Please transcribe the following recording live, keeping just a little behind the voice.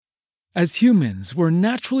As humans, we're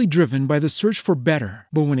naturally driven by the search for better.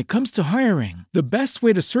 But when it comes to hiring, the best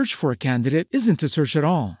way to search for a candidate isn't to search at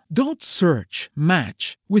all. Don't search,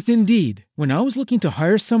 match with Indeed. When I was looking to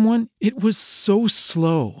hire someone, it was so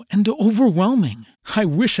slow and overwhelming. I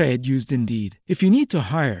wish I had used Indeed. If you need to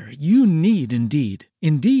hire, you need Indeed.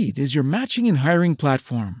 Indeed is your matching and hiring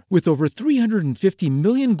platform with over 350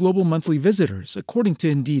 million global monthly visitors, according to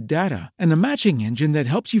Indeed data, and a matching engine that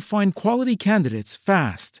helps you find quality candidates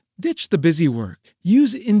fast. Ditch the busy work.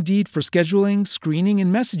 Use Indeed for scheduling, screening,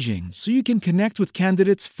 and messaging so you can connect with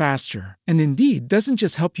candidates faster. And Indeed doesn't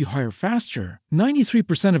just help you hire faster.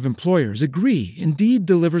 93% of employers agree Indeed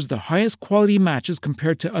delivers the highest quality matches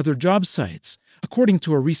compared to other job sites, according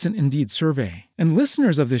to a recent Indeed survey. And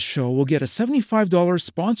listeners of this show will get a $75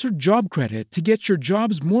 sponsored job credit to get your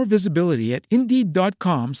jobs more visibility at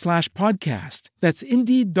Indeed.com/podcast. That's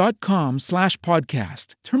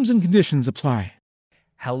Indeed.com/podcast. Terms and conditions apply.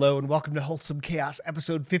 Hello and welcome to Wholesome Chaos,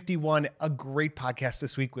 episode 51, a great podcast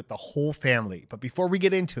this week with the whole family. But before we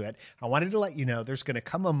get into it, I wanted to let you know there's going to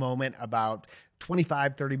come a moment about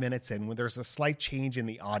 25, 30 minutes in when there's a slight change in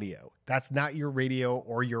the audio. That's not your radio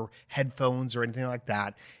or your headphones or anything like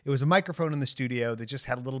that. It was a microphone in the studio that just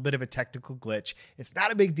had a little bit of a technical glitch. It's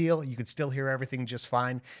not a big deal. You can still hear everything just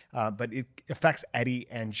fine, but it affects Eddie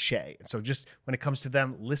and Shay. And so just when it comes to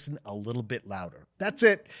them, listen a little bit louder. That's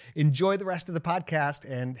it. Enjoy the rest of the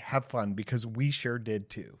podcast and have fun because we sure did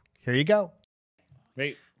too. Here you go.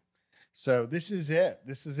 Wait. So this is it.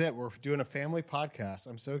 We're doing a family podcast.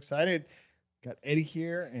 I'm so excited. Got Eddie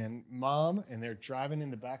here and Mom, and they're driving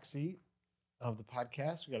in the back seat of the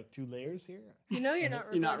podcast. We got 2 layers here. You know you're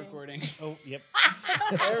not recording. You're not recording. Oh, yep.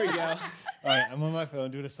 There we go. All right, I'm on my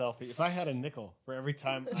phone doing a selfie. If I had a nickel for every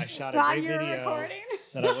time I shot a great video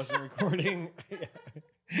that I wasn't recording.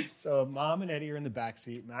 So Mom and Eddie are in the back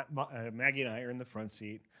seat. Maggie and I are in the front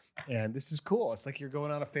seat. And this is cool. It's like you're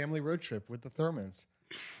going on a family road trip with the Thurmans.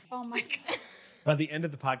 Oh, my God. By the end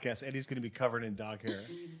of the podcast, Eddie's going to be covered in dog hair.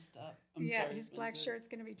 You need to stop. His black shirt's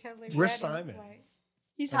going to be totally red. Where's Simon?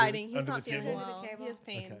 He's hiding. He's under not the feeling table? well. He has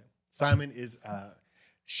pain. Okay. Simon is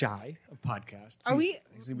shy of podcasts. Are we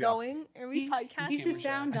he's gonna be off. going? Are we podcasting? He's a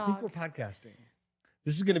sound I think we're podcasting.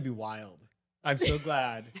 This is going to be wild. I'm so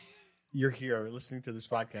glad you're here listening to this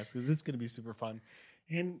podcast because it's going to be super fun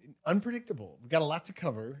and unpredictable. We've got a lot to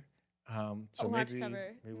cover. So maybe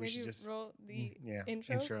we should just roll the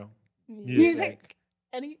intro. Music.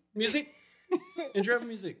 Eddie. Music. Intro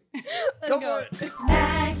music. Go for it.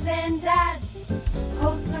 Mags and Dads,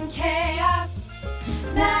 wholesome chaos.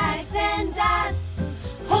 Mags and Dads,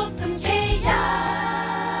 wholesome chaos.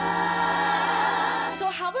 So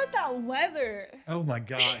how about that weather? Oh my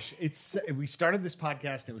gosh. We started this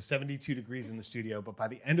podcast, it was 72 degrees in the studio, but by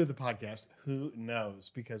the end of the podcast, who knows?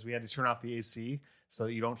 Because we had to turn off the AC so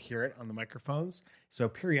that you don't hear it on the microphones. So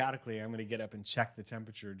periodically I'm going to get up and check the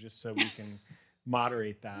temperature just so we can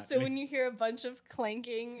moderate that. So when you hear a bunch of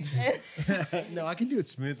clanking, No, I can do it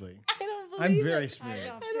smoothly. I don't believe I'm it. very smooth. I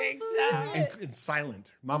don't believe it. And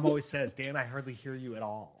silent. Mom always says, Dan, I hardly hear you at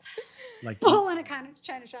all. Like Bull in a kind of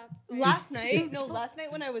china shop. Last night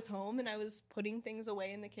when I was home and I was putting things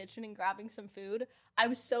away in the kitchen and grabbing some food, I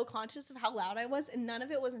was so conscious of how loud I was, and none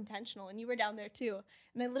of it was intentional. And you were down there too.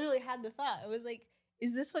 And I literally had the thought. I was like,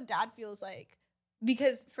 is this what Dad feels like?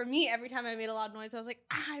 Because for me, every time I made a loud noise, I was like,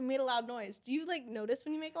 I made a loud noise. Do you notice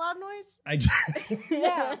when you make a loud noise? I do.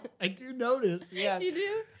 Yeah. I do notice. Yeah. You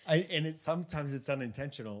do? Sometimes it's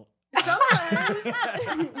unintentional. Sometimes.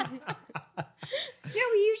 Yeah,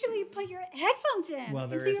 we usually put your headphones in. Well,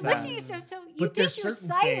 there and so is you're that. listening, so you But think there's you're certain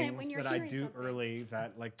silent when things you're that I hearing do something. early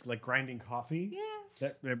that like grinding coffee. Yeah.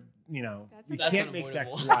 That you That's can't make that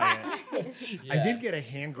unavoidable. quiet. I did get a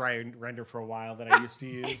hand grinder for a while that I used to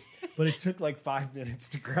use, but it took like 5 minutes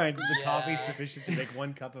to grind the coffee sufficient to make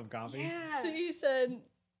 1 cup of coffee. Yeah. So you said,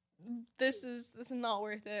 this is not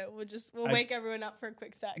worth it. We'll wake everyone up for a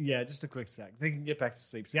quick sec. Yeah, just a quick sec. They can get back to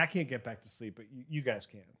sleep. See, I can't get back to sleep, but you guys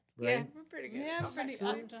can, right? Yeah, we're pretty good. Yeah,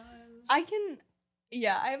 Sometimes. I can.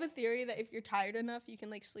 Yeah, I have a theory that if you're tired enough, you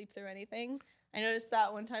can sleep through anything. I noticed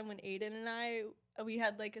that one time when Aiden and we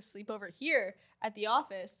had a sleepover here at the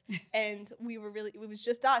office, and it was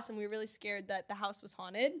just us, and we were really scared that the house was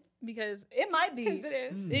haunted because it might be. Because it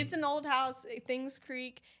is. It's an old house, things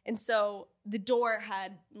creak, and so the door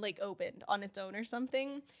had opened on its own or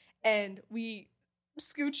something, and we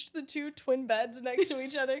scooched the 2 twin beds next to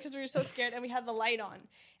each other because we were so scared, and we had the light on,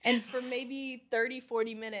 and for maybe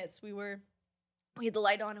 30-40 minutes we had the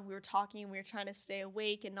light on and we were talking and we were trying to stay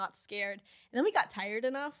awake and not scared. And then we got tired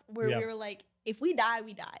enough where we were like, if we die,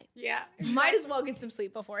 we die. Yeah. Might as well get some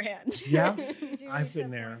sleep beforehand. Yeah, Do I've yourself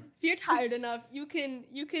been there. If you're tired enough, you can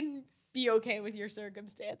be okay with your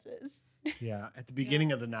circumstances. Yeah. At the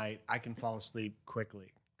beginning of the night, I can fall asleep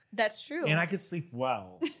quickly. That's true. And I could sleep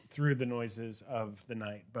well through the noises of the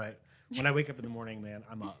night. But when I wake up in the morning, man,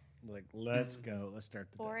 I'm up. Like, let's go. Let's start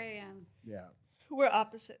the 4 day. a.m. Yeah. We're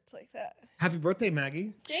opposites like that. Happy birthday,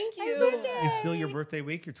 Maggie. Thank Happy you. birthday. It's still your birthday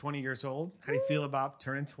week. You're 20 years old. How do you feel about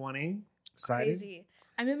turning 20? Excited? Crazy.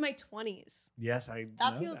 I'm in my 20s. Yes, I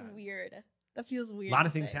That know feels that. weird. That feels weird. A lot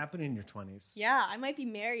of to things say. happen in your 20s. Yeah, I might be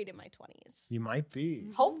married in my 20s. You might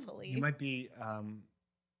be. Hopefully. You might be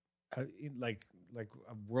like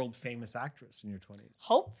a world famous actress in your 20s.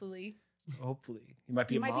 Hopefully. Hopefully. You might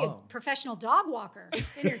be You a might mom. be a professional dog walker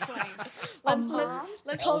in your 20s.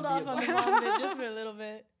 Let's All hold of off the on the above. mom bit just for a little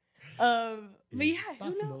bit. But yeah, It's who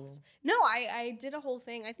possible. knows? No, I did a whole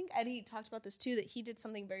thing. I think Eddie talked about this too, that he did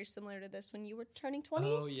something very similar to this when you were turning 20.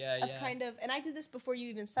 Oh, yeah, Of kind of, and I did this before you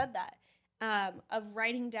even said that, of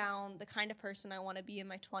writing down the kind of person I want to be in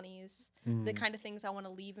my 20s, the kind of things I want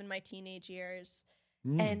to leave in my teenage years.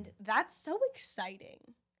 And that's so exciting.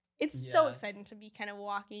 It's so Yeah. exciting to be kind of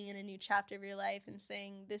walking in a new chapter of your life and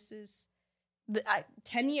saying, this is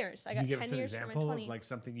 10 years. I Can got you give 10 us an years for my example 20. of like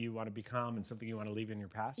something you want to become and something you want to leave in your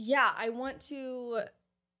past? Yeah, I want to.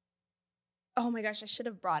 Oh my gosh, I should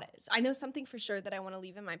have brought it. I know something for sure that I want to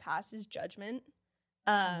leave in my past is judgment.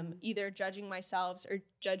 Either judging myself or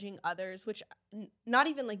judging others, which not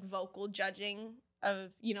even like vocal judging of,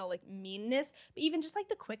 like meanness, but even just like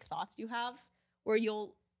the quick thoughts you have where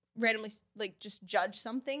you'll randomly like just judge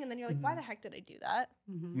something and then you're like, why the heck did I do that?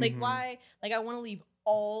 Like, why? Like, I want to leave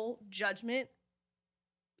all judgment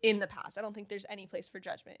in the past. I don't think there's any place for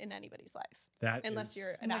judgment in anybody's life. That Unless is- you're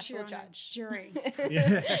an Unless you're actual on a judge. jury.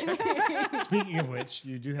 Speaking of which,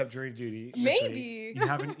 you do have jury duty. this Maybe.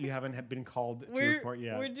 week. You haven't been called to report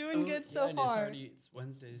yet. We're doing good so and far. It's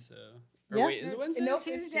Wednesday, so. Or Yeah. wait, is it Wednesday? Nope.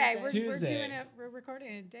 Tuesday. It's We're Tuesday. doing it. We're recording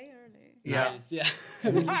a day early. Yeah. Nice, yeah.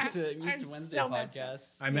 I'm used to I'm Wednesday so messed up.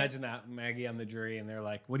 podcasts. I imagine that Maggie on the jury, and they're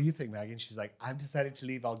like, "What do you think, Maggie?" And she's like, "I've decided to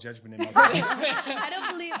leave all judgment in my body." I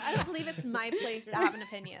don't believe it's my place to have an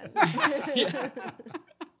opinion.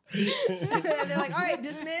 And they're like, all right,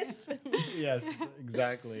 dismissed. Yes,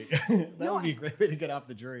 exactly. That would be a great way to get off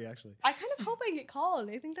the jury. Actually, I kind of hope I get called.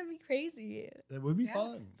 I think that'd be crazy. that would be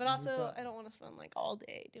fun. But It would be also, fun. I don't want to spend like all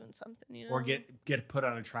day doing something, or get put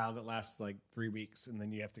on a trial that lasts like 3 weeks, and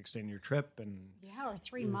then you have to extend your trip. And Yeah, or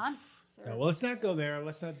 3 months. Or, well, let's not go there.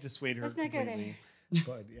 Let's not dissuade her Let's not go there. completely.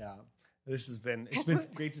 But yeah, it's been That's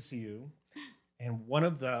great to see you. And one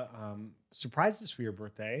of the surprises for your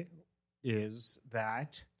birthday is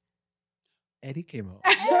that Eddie came home.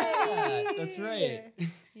 Yeah, that's right.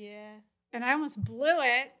 Yeah. and I almost blew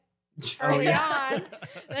it Oh, early yeah. on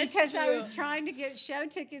That's because I true. was trying to get show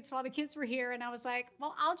tickets while the kids were here. And I was like,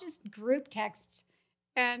 well, I'll just group text.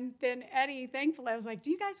 And then Eddie, thankfully, I was like,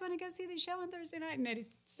 do you guys want to go see the show on Thursday night? And Eddie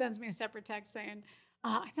sends me a separate text saying,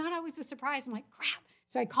 I thought I was a surprise. I'm like, crap.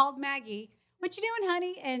 So I called Maggie. What you doing,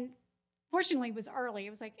 honey? And fortunately, it was early. It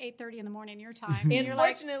was like 8:30 in the morning your time. And you're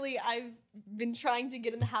like, Unfortunately, I've been trying to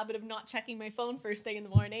get in the habit of not checking my phone first thing in the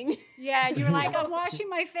morning. yeah. And you were like, I'm washing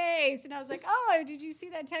my face. And I was like, oh, did you see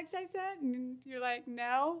that text I sent? And you're like,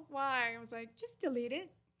 no. Why? I was like, just delete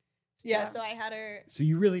it. Yeah, so I had her. So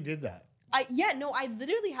you really did that. I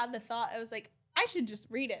literally had the thought. I was like, I should just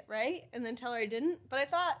read it, right? And then tell her I didn't. But I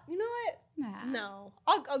thought, you know what? Nah. No,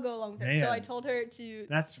 I'll go along with it. So Man. I told her to.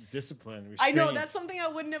 That's discipline. I know restraint. that's something I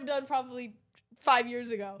wouldn't have done probably 5 years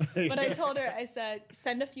ago. But I told her, I said,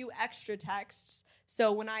 send a few extra texts.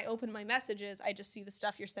 So when I open my messages, I just see the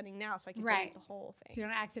stuff you're sending now, so I can delete Right. the whole So thing. you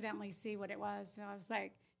don't accidentally see what it was. So I was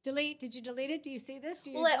like, delete. Did you delete it? Do you see this? Do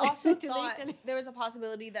you Well, I delete- also delete, thought delete? there was a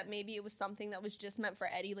possibility that maybe it was something that was just meant for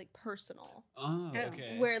Eddie, like personal, Oh, Yeah.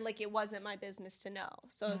 okay. where like it wasn't my business to know.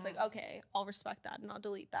 So I was like, Yeah. okay, I'll respect that and I'll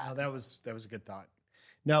delete that. Oh, that was a good thought.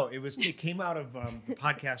 No, it came out of the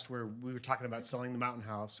podcast where we were talking about selling the Mountain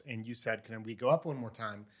House, and you said, "Can we go up one more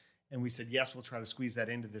time?" And we said, "Yes, we'll try to squeeze that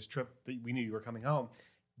into this trip that we knew you were coming home."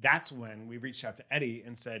 That's when we reached out to Eddie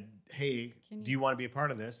and said, "Hey, Can do you- you want to be a part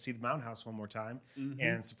of this? See the Mountain House one more time Mhm.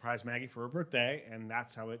 and surprise Maggie for her birthday." And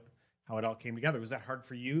that's how it all came together. Was that hard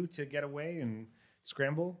for you to get away and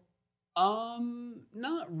scramble?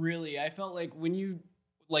 Not really. I felt like when you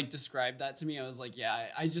like described that to me, I was like, yeah,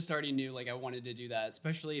 I just already knew like I wanted to do that,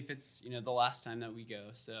 especially if it's, the last time that we go.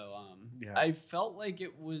 So, Yeah. I felt like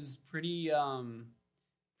it was pretty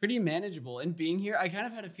manageable. And being here, I kind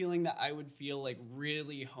of had a feeling that I would feel like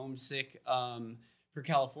really homesick, for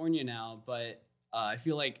California now, but, I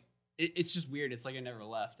feel like it's just weird. It's like I never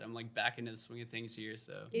left. I'm like back into the swing of things here.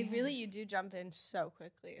 So It really, you do jump in so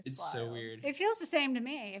quickly. it's so wild. weird. It feels the same to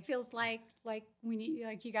me. It feels like when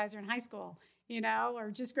you guys are in high school.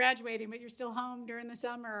 or just graduating, but you're still home during the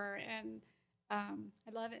summer. And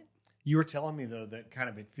I love it. You were telling me though that kind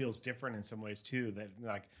of it feels different in some ways too. That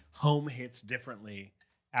like home hits differently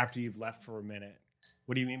after you've left for a minute.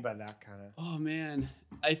 What do you mean by that kind of? Oh man,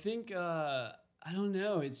 I think I don't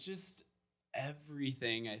know. It's just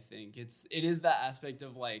everything. I think it is that aspect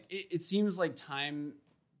of like it seems like time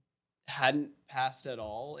hadn't passed at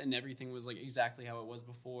all and everything was like exactly how it was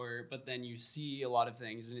before, but then you see a lot of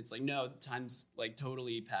things and it's like no, time's like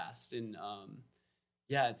totally passed. And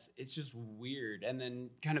yeah, it's just weird. And then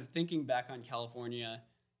kind of thinking back on California,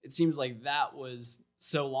 it seems like that was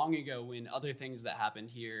so long ago when other things that happened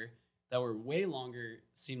here that were way longer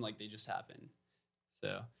seem like they just happened.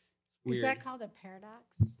 So it's weird. Is that called a paradox?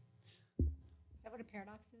 Is that what a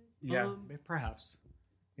paradox is? Yeah, perhaps.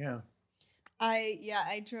 Yeah.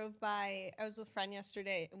 I drove by. I was with a friend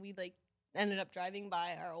yesterday, and we like ended up driving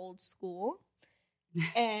by our old school,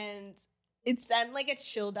 and it sent like a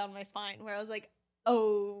chill down my spine. Where I was like,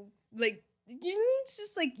 oh, like it's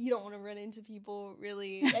just like you don't want to run into people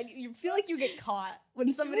really. Like you feel like you get caught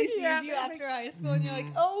when somebody sees you after high school, and you're like,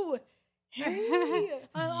 oh. Hey.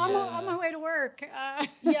 I'm on my way to work.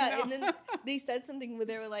 Yeah, and then they said something where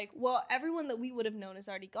they were like, well, everyone that we would have known is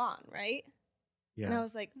already gone, right? Yeah. And I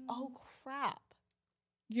was like, oh, crap.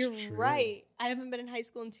 You're It's true. right. I haven't been in high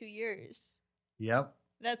school in 2 years. Yep.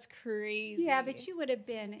 That's crazy. Yeah, but you would have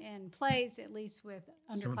been in plays at least with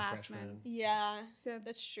Some of the underclassmen. freshmen. Yeah, So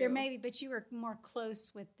that's true. there may be, but you were more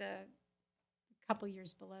close with the couple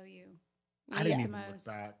years below you. I didn't the even look most.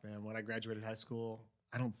 back, man. When I graduated high school,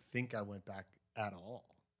 I don't think I went back at all.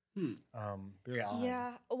 Very odd.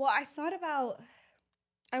 Yeah. Well,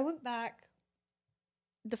 I went back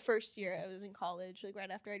the first year I was in college, like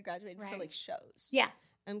right after I'd graduated for Right. like shows. Yeah.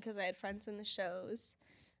 Because I had friends in the shows.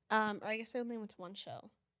 Or I guess I only went to one show.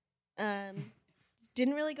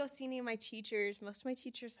 Didn't really go see any of my teachers. Most of my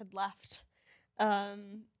teachers had left.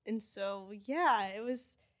 And so, yeah, it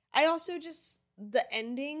was, I also just, the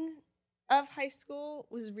ending of high school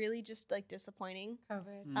was really just like disappointing.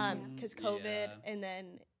 COVID. Because COVID Yeah. and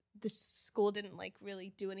then the school didn't like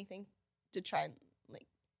really do anything to try and like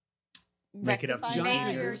Make it up to rectify your John that.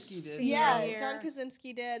 seniors. Krasinski did. Senior Yeah, year. John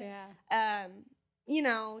Krasinski did. Yeah.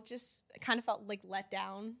 Just kind of felt like let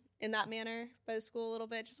down in that manner by the school a little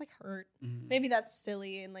bit, just like hurt. Mhm. Maybe that's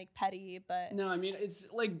silly and like petty, but No, I mean it's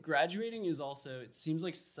like graduating is also. It seems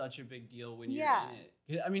like such a big deal when Yeah. you're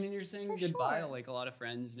in it. I mean, and you're saying For goodbye sure. to like a lot of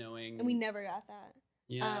friends, knowing. and we never got that.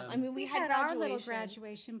 Yeah. I mean, we had our little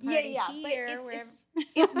graduation. graduation Yeah, party yeah, here. but where-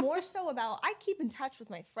 it's more so about I keep in touch with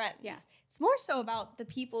my friends. Yeah. It's more so about the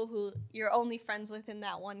people who you're only friends with in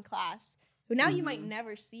that one class, who now you might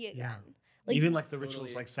never see again. Yeah. Like Even like the rituals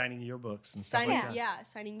Totally. like signing yearbooks and stuff signing, like that. yeah,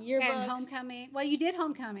 signing yearbooks. and homecoming. Well, you did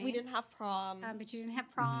homecoming. We didn't have prom. but you didn't have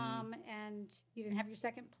prom, and you didn't have your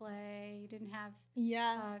second play. You didn't have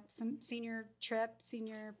yeah, some senior trip,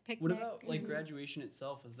 senior picnic. What about like in- graduation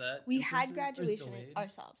itself? Was that we in had person or graduation delayed?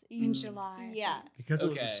 ourselves. in July? Yeah, Because it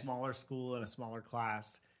was Okay. a smaller school and a smaller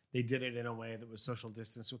class, they did it in a way that was social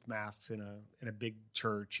distance with masks in a big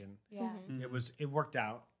church, and Yeah. Mhm. Mhm. it worked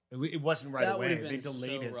out. It wasn't right That would away. have They been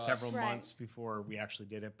delayed so it rough. several Right. months before we actually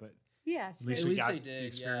did it, but Yes. at least At we least got they the did, yeah.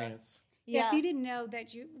 experience. Yeah, so you didn't know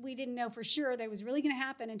that we didn't know for sure that it was really going to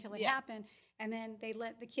happen until it Yeah. happened. And then they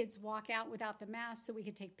let the kids walk out without the mask so we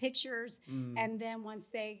could take pictures. Mm. And then once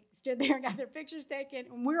they stood there and got their pictures taken,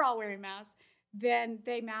 and we're all wearing masks, then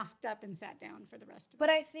they masked up and sat down for the rest of but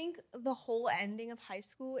it. I think the whole ending of high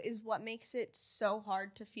school is what makes it so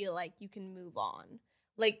hard to feel like you can move on.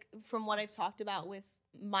 Like from what I've talked about with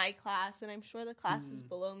my class, and I'm sure the classes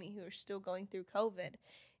below me who are still going through COVID,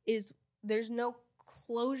 is there's no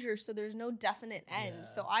closure, so there's no definite end. Yeah.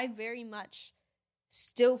 So I very much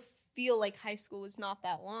still feel like high school was not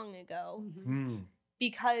that long ago Mhm. Hmm.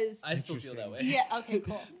 because I still feel that way. yeah, okay,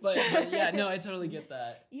 cool. but yeah, no, I totally get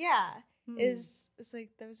that. Yeah, Hmm. it's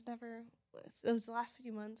like there was never those last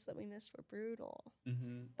few months that we missed were brutal.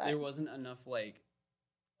 But- There wasn't enough like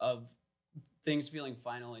of things feeling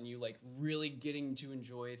final and you like really getting to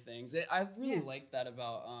enjoy things. I really Yeah. liked that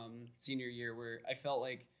about senior year, where I felt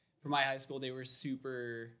like for my high school they were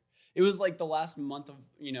super. It was like the last month of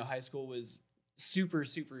high school was super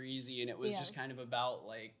easy, and it was Yeah. just kind of about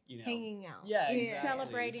like Hanging out. Yeah, exactly.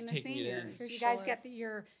 Celebrating Just the taking it in. seniors. For You guys sure. got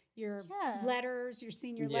your Yeah. letters, your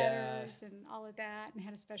senior Yeah. letters, and all of that, and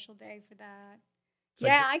had a special day for that. It's like-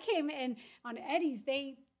 Yeah, I came in on Eddie's.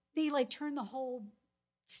 They like turned the whole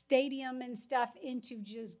stadium and stuff into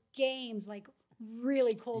just games, like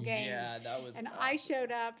really cool games. Yeah, that was And awesome. I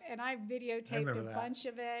showed up and I videotaped remember a that. bunch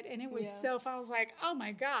of it, and it was Yeah. so fun. I was like, oh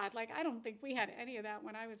my God, like I don't think we had any of that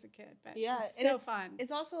when I was a kid, but Yeah, it was and so it's, fun.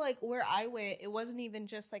 It's also like where I went, it wasn't even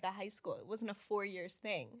just like a high school. It wasn't a 4 years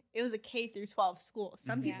thing. It was a K through 12 school.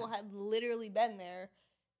 Some Mhm. people had literally been there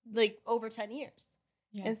like over 10 years.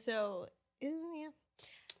 Yeah. And so, yeah.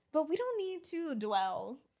 But we don't need to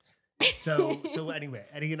dwell. So anyway,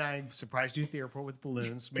 Eddie and I surprised you at the airport with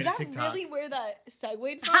balloons. Made Is a that TikTok. really where that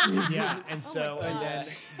segued from? Yeah, and so my and then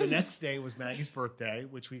gosh. the next day was Maggie's birthday,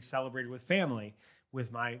 which we celebrated with family,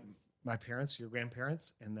 with my parents, your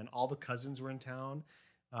grandparents, and then all the cousins were in town.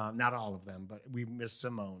 Not all of them, but we missed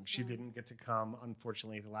Simone. She didn't get to come,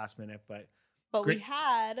 unfortunately, at the last minute. But But Great-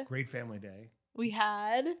 we great family day.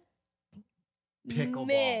 had Pickleball.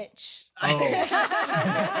 Mitch. Oh.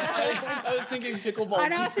 I was thinking pickleball.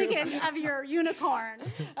 And I was too. thinking of your unicorn.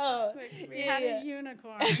 Oh, Like, we yeah, had yeah. a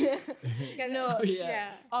unicorn. No, Oh,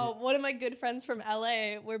 yeah. one of my good friends from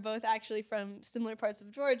LA, we're both actually from similar parts of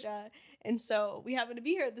Georgia. And so we happened to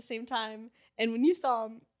be here at the same time. And when you saw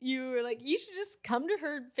him, you were like, you should just come to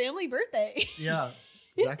her family birthday. Yeah,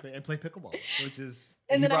 exactly, and play pickleball, which is.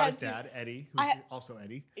 And And then he I brought had his to- dad, Eddie, who's I- also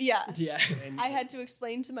Eddie. Yeah. Yeah. And I had to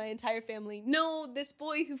explain to my entire family, no, this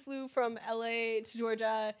boy who flew from LA to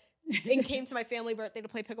Georgia and came to my family birthday to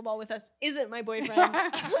play pickleball with us isn't my boyfriend.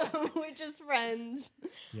 We're just friends.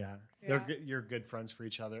 yeah, Yeah. you're good friends for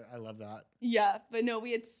each other. I love that. Yeah, but no,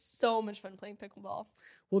 we had so much fun playing pickleball.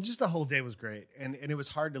 Well, just the whole day was great, and it was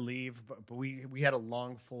hard to leave, but we had a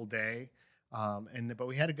long, full day, but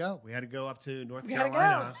we had to go. We had to go up to North We gotta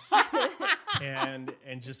Carolina go.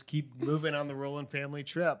 and just keep moving on the Roland family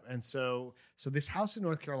trip. And so this house in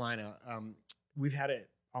North Carolina, we've had it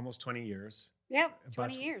almost 20 years. Yep, About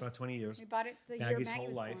 20 years. About 20 years. We bought it the Maggie's year Maggie whole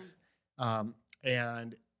was life. born.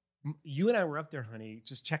 And you and I were up there, honey,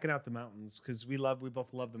 just checking out the mountains because we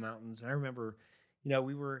both love the mountains. And I remember,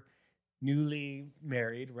 we were newly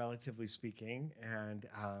married, relatively speaking, and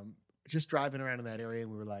just driving around in that area.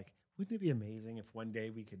 And we were like, wouldn't it be amazing if one day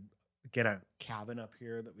we could get a cabin up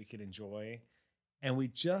here that we could enjoy? And we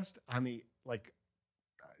just,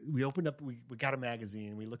 we opened up, we got a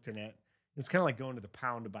magazine, we looked in it. It's kind of like going to the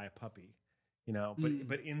pound to buy a puppy.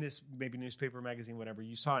 But in this maybe newspaper, magazine, whatever,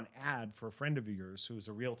 you saw an ad for a friend of yours who was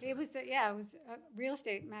a realtor. It was a real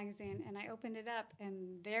estate magazine, and I opened it up,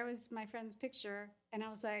 and there was my friend's picture, and I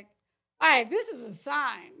was like, all right, this is a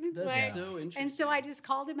sign. That's Like, so interesting. and so I just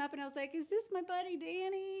called him up, and I was like, is this my buddy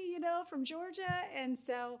Danny, from Georgia?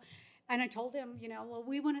 And I told him, well,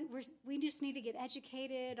 we just need to get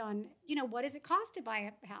educated on, what does it cost to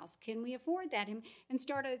buy a house? Can we afford that? And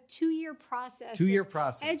start a 2-year process. 2-year of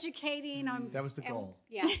process. Educating on. That was the and- goal.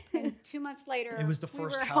 Yeah. And 2 months later, It was the we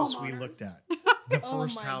first were house we homeowners. looked at. The Oh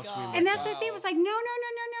first my house we God. looked And that's at. the thing. It was like, no,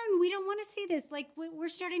 we don't want to see this. Like, we're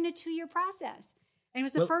starting a 2-year process. And it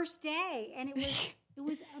was the Well- first day, and it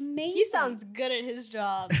was amazing. He sounds good at his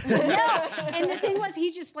job. No, and the thing was,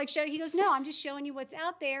 he just he goes, no, I'm just showing you what's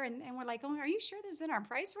out there. And we're like, oh, are you sure this is in our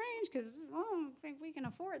price range? Because I don't think we can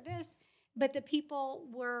afford this. But the people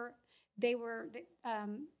were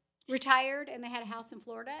retired, and they had a house in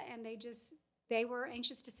Florida, and they were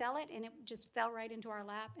anxious to sell it, and it just fell right into our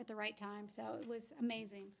lap at the right time. So it was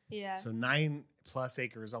amazing. Yeah. So 9+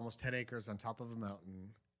 acres, almost 10 acres on top of a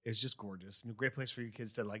mountain. It's just gorgeous. And a great place for you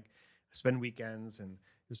kids to spend weekends. And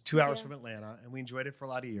it was 2 hours Yeah. from Atlanta, and we enjoyed it for a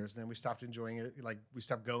lot of years. And then we stopped enjoying it. We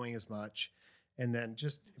stopped going as much. And then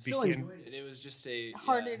just Still began, enjoyed it. It was just a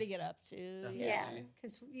Harder yeah. to get up to. Definitely. Yeah,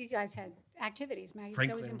 because you guys had activities. Maggie was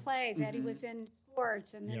always in Franklin. plays. Eddie Mhm. was in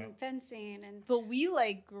sports, and then Yeah. fencing, and But we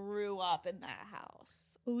grew up in that house.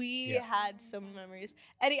 We Yeah. had so many memories.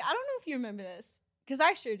 Eddie, I don't know if you remember this, because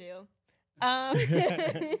I sure do.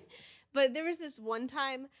 But there was this one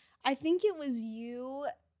time, I think it was you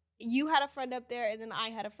had a friend up there, and then I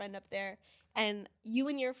had a friend up there, and you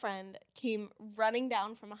and your friend came running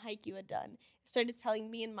down from a hike you had done, started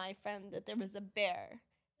telling me and my friend that there was a bear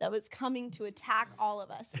that was coming to attack all of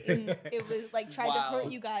us. And it was trying to Wow.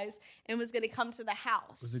 hurt you guys and was going to come to the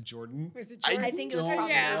house. was it Jordan? was it I Jordan? think it was don't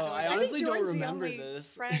probably Yeah. know. Jordan. I I think honestly don't Jordan's the remember only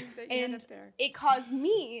this. friend that you had And up there. it caused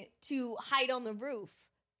me to hide on the roof.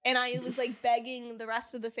 And I was begging the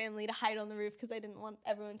rest of the family to hide on the roof because I didn't want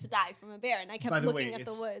everyone to die from a bear. And I kept By the looking way, at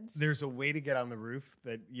the woods. There's a way to get on the roof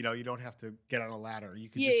that, you don't have to get on a ladder. You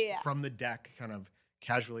could Yeah, just, yeah. from the deck, kind of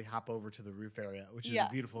casually hop over to the roof area, which is Yeah.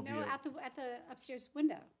 a beautiful No, view. at the upstairs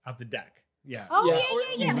window. Out the deck. Yeah. Oh Yeah, yeah, or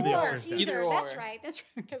yeah, over the yeah. upstairs deck. Either. Either That's or. right. That's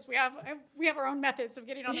because we have our own methods of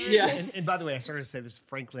getting on the roof. Yeah. And by the way, I started to say this is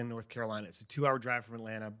Franklin, North Carolina. It's a 2-hour drive from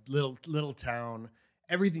Atlanta, little town.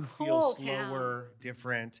 everything feels Cool town. slower,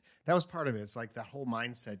 different. That was part of it. It's like that whole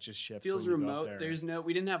mindset just shifts. Feels when you go up remote. there.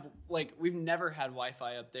 We didn't have we've never had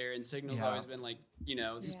Wi-Fi up there, and signal's Yeah. always been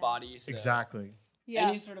spotty. So Exactly. Yeah.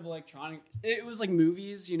 any sort of electronic, it was like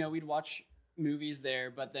movies. We'd watch movies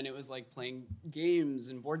there, but then it was like playing games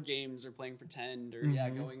and board games or playing pretend or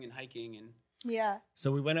going and hiking and. Yeah.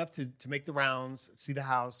 So we went up to make the rounds, see the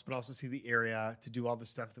house, but also see the area, to do all the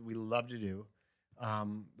stuff that we love to do.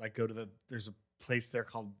 Like there's a place there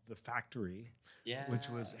called The Factory, Yeah. which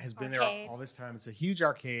has been Arcade. there all this time. It's a huge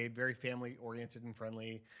arcade, very family oriented and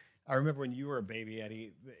friendly. I remember when you were a baby,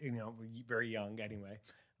 Eddie, very young anyway.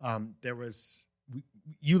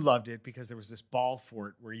 You loved it because there was this ball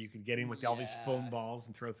fort where you could get in with all these foam balls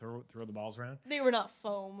and throw the balls around. They were not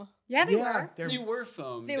foam. Yeah, they were. They were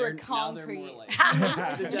foam. They were Now they're concrete. more like.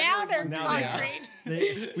 Now they're Now they are.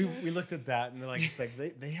 concrete. We looked at that and it's like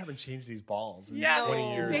they haven't changed these balls in Yeah.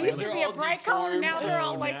 20 years. They used to They're be a all bright color. deformed. Now they're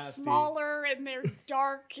all So like nasty. smaller and they're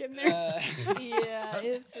dark and they're Yeah,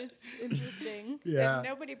 it's interesting. Yeah. and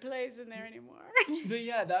nobody plays in there anymore. But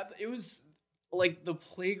yeah, it was like the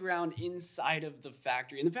playground inside of the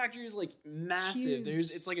factory, and the factory is like massive. Huge.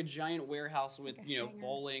 It's like a giant warehouse with like a hangar.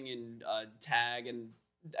 bowling and tag and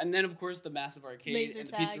then of course the massive arcade Laser and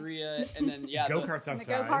the tag. pizzeria and then Go-karts And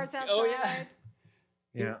the outside. go-karts outside. Oh, yeah.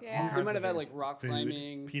 Yeah. Yeah. all They kinds might of have had, things. like, rock Food,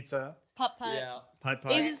 climbing. pizza, Putt-putt. Yeah.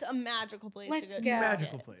 putt-putt. It was a magical place Let's to go. go. to.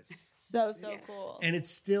 Magical place. So Yes. cool. And it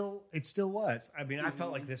still was. I mean, I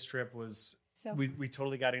felt like this trip was So we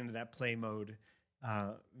totally got into that play mode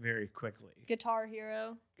very quickly. Guitar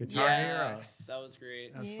Hero. Guitar Hero. That was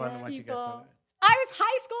great. That was fun to Yes, watch you guys play people. that. I was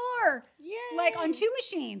high score, Yeah. like on 2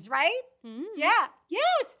 machines, right? Mm. Yeah.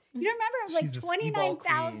 Yes. You don't remember? It was She's a like skee-ball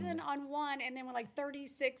 29,000 queen. on one, and then with like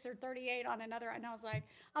 36 or 38 on another. And I was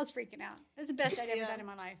freaking out. It was the best I'd ever Yeah. done in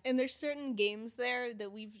my life. And there's certain games there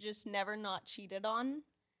that we've just never not cheated on.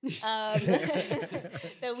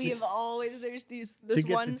 That we have always to get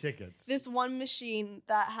the tickets. this one machine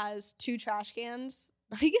that has 2 trash cans.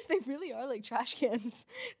 I guess they really are like trash cans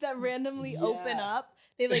that randomly open Yeah. up.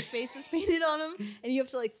 They like faces painted on them, and you have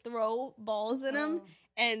to like throw balls in them. Oh.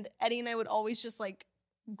 And Eddie and I would always just like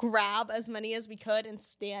grab as many as we could and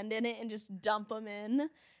stand in it and just dump them in.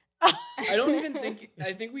 I don't even think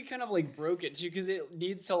I think we kind of like broke it too because it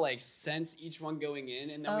needs to like sense each one going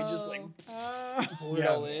in and then we just like pull it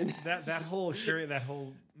all in. That whole experience, that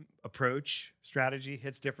whole approach strategy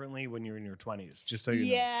hits differently when you're in your 20s. Just so you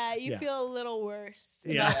know. Yeah, you Yeah. feel a little worse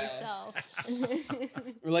Yeah. about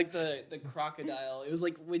yourself. Or like the crocodile. It was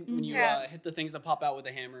like when you Yeah. hit the things that pop out with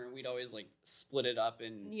a hammer, and we'd always like split it up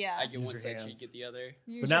and Yeah. I get Use one your section, you hands. get the other.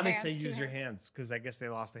 Use But now your they hands, say 2 use your hands. hands because I guess they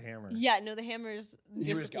lost the hammer. Yeah, no, the hammer's Hammer's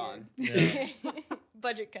disappeared. gone.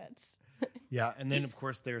 Budget cuts. Yeah, and then of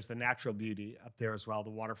course there's the natural beauty up there as well,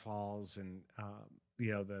 the waterfalls and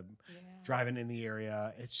the driving in the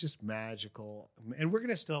area. It's just magical, and we're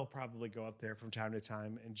gonna still probably go up there from time to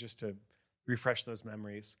time and just to refresh those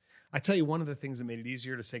memories. I tell you, one of the things that made it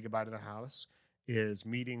easier to say goodbye to the house is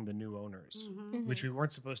meeting the new owners, Mhm. which we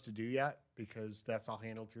weren't supposed to do yet because that's all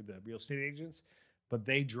handled through the real estate agents. But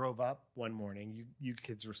they drove up one morning. You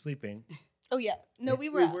kids were sleeping. Oh yeah, no, we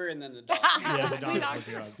were. We up. were, and then the dog. Yeah, the We dogs dogs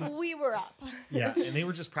woke you up. We were up. Yeah, and they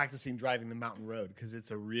were just practicing driving the mountain road because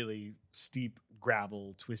it's a really steep,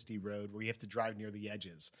 gravel, twisty road where you have to drive near the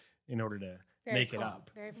edges in order to Very make it fun. up.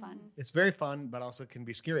 Very fun. It's very fun, but also can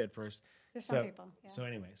be scary at first. To So- some people. Yeah. So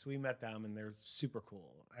anyway, so we met them and they're super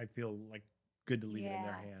cool. I feel like good to leave it in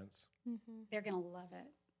their Yeah. hands. Mhm. They're going to love it.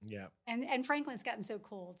 Yeah. And Franklin's gotten so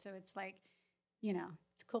cold. So it's like,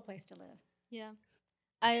 it's a cool place to live. Yeah.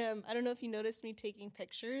 I don't know if you noticed me taking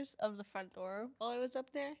pictures of the front door while I was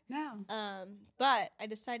up there. No. But I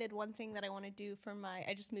decided one thing that I want to do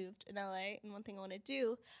I just moved in LA, and one thing I want to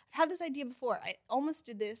do, I had this idea before. I almost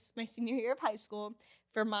did this my senior year of high school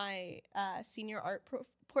for my senior art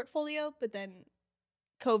portfolio, but then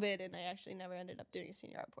COVID, and I actually never ended up doing a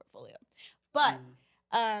senior art portfolio. But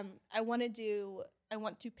I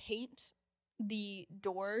want to paint the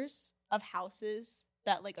doors of houses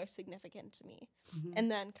that like are significant to me, Mhm. and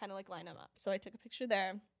then kind of like line them up. So I took a picture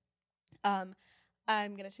there. I'm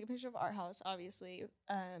gonna take a picture of our house, obviously.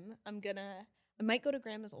 I might go to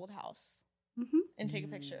grandma's old house Mhm. and take a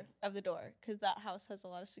picture of the door because that house has a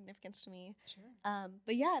lot of significance to me. Sure.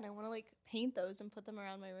 But yeah, and I want to like paint those and put them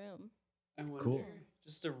around my room. I wonder, Cool.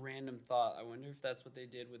 just a random thought. I wonder if that's what they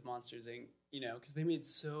did with Monsters Inc. Because they made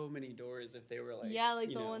so many doors. If they were like, yeah, like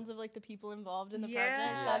you the know, ones of like the people involved in the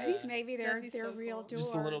Yeah, project. That'd be maybe that'd be they're so real cool. doors.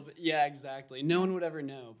 just a little bit. Yeah, exactly. No one would ever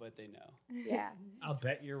know, but they know. Yeah. I'll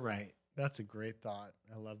bet you're right. That's a great thought.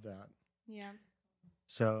 I love that. Yeah.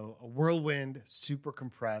 So a whirlwind, super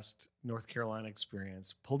compressed North Carolina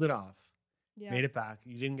experience. Pulled it off. Yeah. Made it back.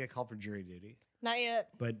 You didn't get called for jury duty, Not yet.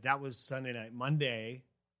 but that was Sunday night. Monday,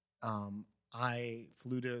 I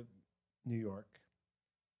flew to New York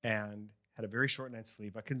and had a very short night's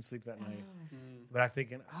sleep. I couldn't sleep that night, but I'm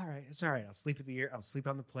thinking, all right, it's all right. I'll sleep I'll sleep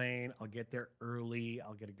on the plane. I'll get there early.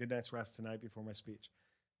 I'll get a good night's rest tonight before my speech.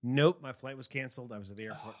 Nope, my flight was canceled. I was at the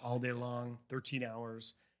airport all day long, 13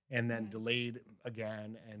 hours, and then delayed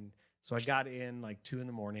again. And so I got in like 2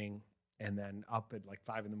 a.m. and then up at like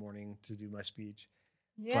 5 a.m. to do my speech.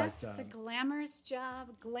 Yes, But, it's a glamorous job,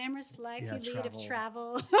 glamorous life yeah, you lead of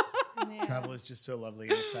travel. Yeah. Travel is just so lovely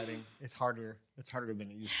and exciting. It's harder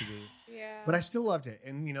than it used to be. Yeah. But I still loved it.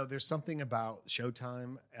 And, there's something about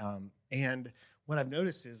Showtime. And what I've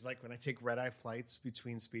noticed is like when I take red eye flights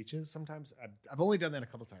between speeches, sometimes I've only done that a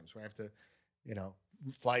couple times where I have to,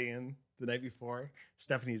 fly in the night before.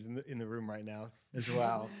 Stephanie's in the room right now as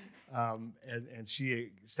well. And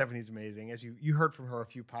Stephanie's amazing. As you heard from her a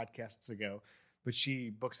few podcasts ago, but she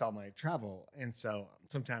books all my travel. And so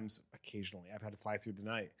sometimes occasionally I've had to fly through the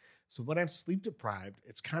night. So when I'm sleep deprived,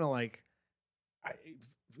 it's kind of like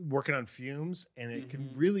working on fumes, and it can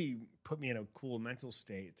really put me in a cool mental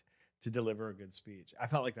state to deliver a good speech. I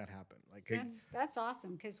felt like that happened. Like That's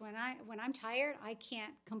awesome, because when I'm tired, I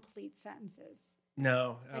can't complete sentences.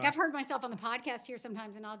 no, Like I've heard myself on the podcast here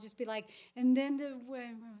sometimes, and I'll just be like, and then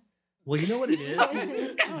well, you know what it is.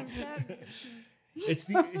 It's kind of like that. It's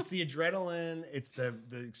the adrenaline. It's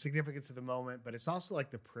the significance of the moment, but it's also like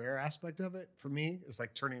the prayer aspect of it for me. It's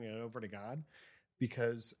like turning it over to God,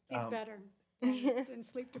 because He's better than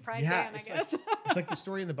sleep deprived yeah, man, I it's guess. it's like the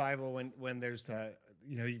story in the Bible when there's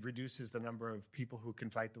he reduces the number of people who can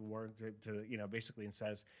fight the war to basically, and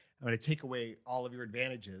says, I'm going to take away all of your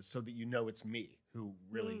advantages so that it's me who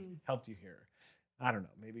really helped you here. I don't know.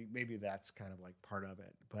 Maybe that's kind of like part of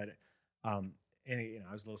it, but and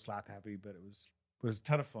I was a little slap happy, but it was a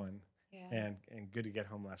ton of fun. Yeah. And good to get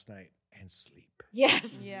home last night and sleep.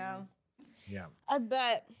 Yes. Yeah. Yeah. I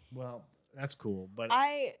bet. Well, that's cool. But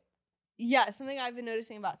something I've been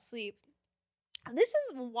noticing about sleep. This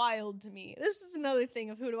is wild to me. This is another thing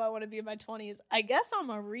of who do I want to be in my 20s. I guess I'm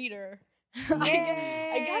a reader.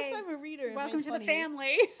 I guess I'm a reader. In Welcome my to the 20s.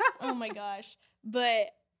 family. Oh my gosh. But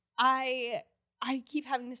I keep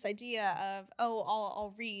having this idea of,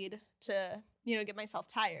 I'll read to, get myself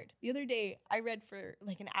tired. The other day I read for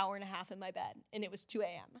like an hour and a half in my bed, and it was 2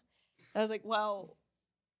 a.m. I was like, well,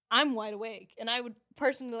 I'm wide awake, and I would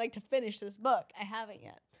personally like to finish this book. I haven't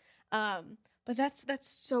yet. But that's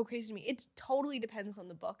so crazy to me. It totally depends on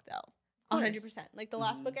the book, though. 100%. Like the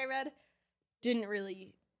last book I read didn't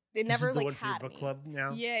really. It this never is the like one for your had book me. club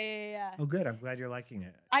now. Yeah. Oh, good. I'm glad you're liking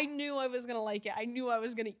it. I knew I was gonna like it. I knew I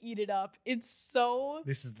was gonna eat it up. It's so.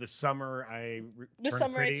 This is the summer I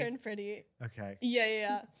turned pretty. Okay.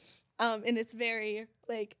 Yeah. And it's very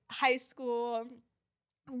like high school,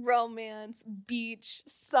 romance, beach,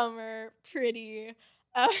 summer, pretty.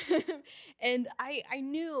 And I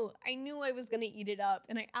knew I was gonna eat it up,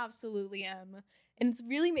 and I absolutely am. And it's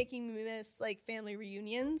really making me miss like family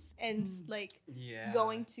reunions and like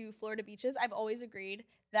going to Florida beaches. I've always agreed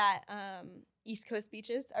that East Coast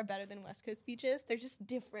beaches are better than West Coast beaches. They're just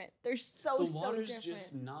different. They're so the water's different.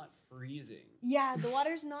 just not freezing. Yeah, the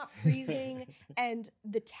water's not freezing, and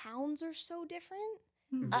the towns are so different.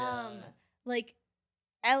 Yeah. Like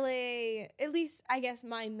LA, at least I guess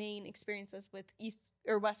my main experiences with East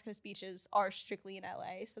or West Coast beaches are strictly in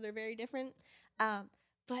LA, so they're very different.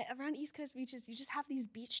 But around East Coast beaches, you just have these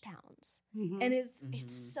beach towns, and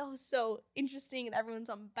it's so interesting, and everyone's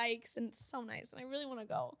on bikes, and it's so nice, and I really want to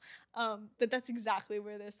go. But that's exactly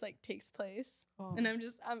where this like takes place, and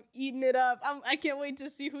I'm eating it up. I can't wait to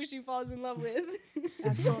see who she falls in love with.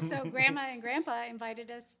 That's cool. So Grandma and Grandpa invited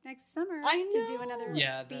us next summer I to do know. another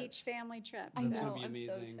Yeah, beach family trip. I That's know. gonna be I'm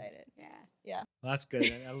so amazing. excited. Yeah. Well, that's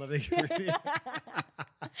good. I love that you're reading.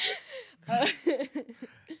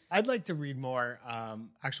 I'd like to read more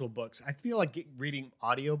actual books. I feel like reading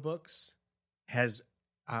audiobooks has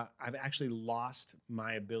I've actually lost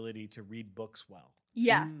my ability to read books well.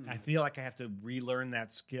 Yeah. I feel like I have to relearn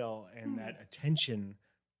that skill and that attention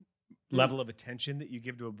level of attention that you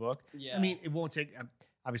give to a book. Yeah. I mean, it won't take.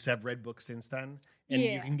 Obviously, I've read books since then, and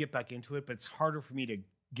you can get back into it. But it's harder for me to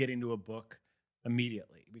get into a book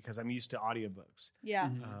immediately because I'm used to audiobooks. Yeah.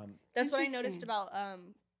 Mhm. That's what I noticed Interesting. about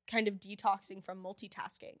kind of detoxing from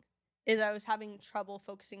multitasking is I was having trouble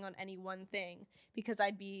focusing on any one thing because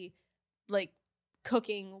I'd be like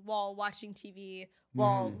cooking while watching TV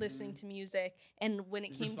while listening to music, and when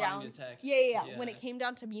it came down Responding to texts. yeah when it came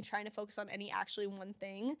down to me trying to focus on any actually one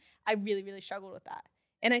thing, I really struggled with that.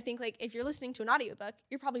 And I think like if you're listening to an audiobook,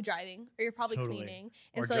 you're probably driving or you're probably Totally. cleaning.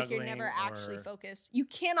 And Or so like you're juggling never actually or- focused. You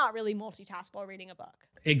cannot really multitask while reading a book.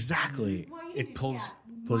 Exactly. Well, you It do- pulls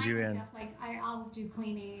yeah, pulls mine you is in. stuff Like I'll do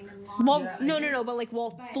cleaning and laundry. Well, Yeah, no, but like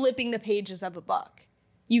while But- flipping the pages of a book,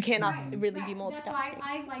 you cannot Right, really right. be That's multitasking.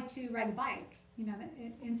 why I like to ride a bike. You know,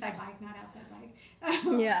 the inside bike, not outside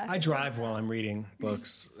bike. Yeah. I drive while I'm reading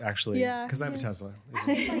books, actually, Yeah. because I have a Tesla.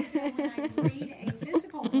 I feel like that when I read a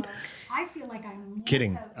physical book, I feel like I'm more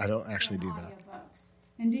Kidding. I don't focused actually than do that. audiobooks.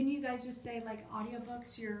 And didn't you guys just say like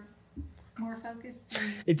audiobooks, you're more focused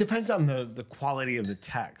than It depends on the quality of the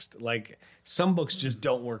text. Like some books just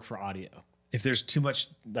don't work for audio. If there's too much,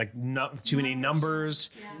 like too many numbers,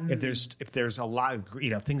 Yeah. if there's a lot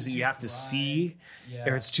of things that you have to see, Yeah.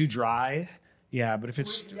 if it's too dry, yeah. But if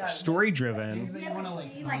it's Yeah, story driven, things that you you have want to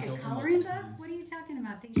to see like like a look over coloring book? multiple times. What are you talking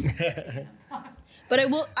about? Things you have to see in a book. But I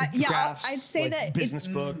will, yeah, graphs, I'd say like that it- business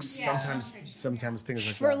books, Yeah. sometimes things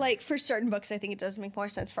like for that. like for certain books, I think it does make more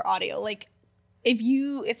sense for audio. Like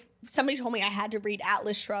if somebody told me I had to read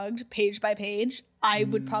Atlas Shrugged page by page, I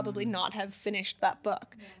would probably not have finished that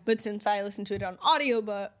book. But since I listened to it on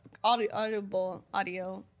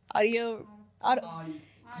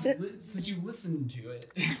Since you listened to it.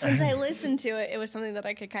 since I listened to it, it was something that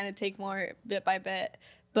I could kind of take more bit by bit.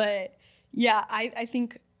 But yeah, I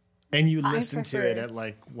think And you I listen to it prefer- at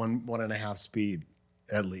like 1.5 speed,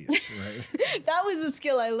 at least, right? that was a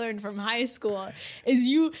skill I learned from high school. Is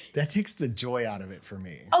you That takes the joy out of it for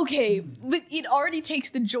me. okay, but it already takes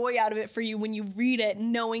the joy out of it for you when you read it,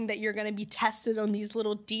 knowing that you're going to be tested on these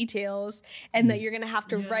little details and that you're going to have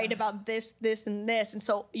to write about this, this, and this. And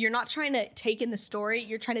so you're not trying to take in the story;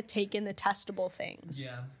 you're trying to take in the testable things.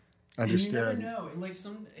 Yeah. Understood. And you never know. And like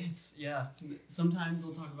sometimes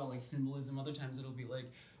they'll talk about like symbolism, other times it'll be like,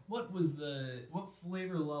 what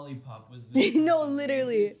flavor lollipop was this? No,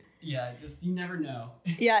 literally. Just you never know.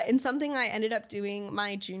 Yeah, and something I ended up doing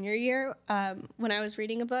my junior year when I was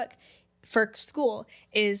reading a book for school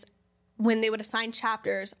is when they would assign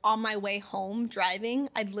chapters on my way home driving,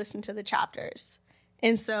 I'd listen to the chapters.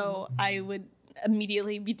 And so I would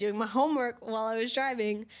immediately be doing my homework while I was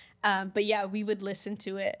driving. But yeah, we would listen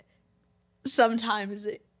to it sometimes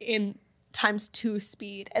in ×2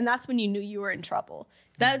 speed. And that's when you knew you were in trouble.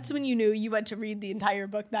 That's when you knew you went to read the entire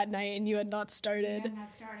book that night and you had not started. And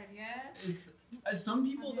that started yet. It's some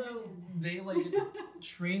people though they like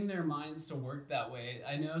train their minds to work that way.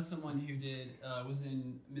 I know someone who did was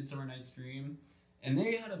in Midsummer Night's Dream, and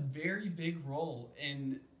they had a very big role,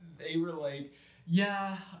 and they were like,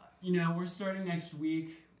 yeah, we're starting next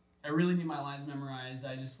week. I really need my lines memorized.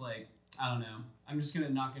 I just like I don't know. I'm just gonna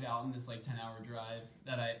knock it out in this like 10-hour drive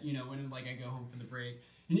that I when like I go home for the break.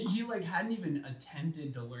 And he like hadn't even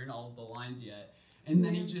attempted to learn all of the lines yet. And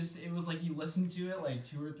then it was like he listened to it like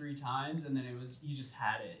 2 or 3 times, and then he just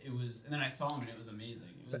had it. And then I saw him, and it was amazing.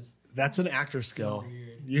 It was That's an actor skill.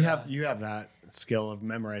 weird. You have that skill of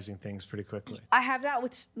memorizing things pretty quickly. I have that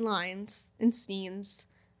with lines and scenes.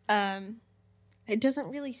 It doesn't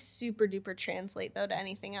really super duper translate though to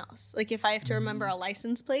anything else. Like if I have to remember a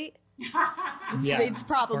license plate, it's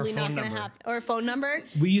probably Or a not phone going to number. happen. Or a phone number.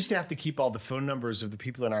 We used to have to keep all the phone numbers of the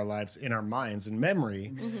people in our lives in our minds in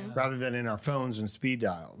memory rather than in our phones and speed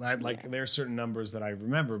dial. There are certain numbers that I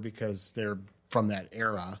remember because they're from that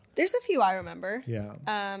era. There's a few I remember. Yeah.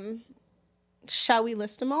 Shall we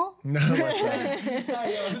list them all No, let's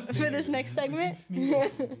not. for this next segment?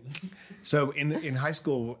 So in high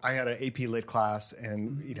school, I had an AP Lit class,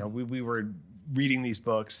 and we were reading these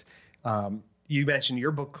books. You mentioned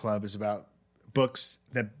your book club is about books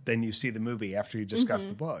that then you see the movie after you discuss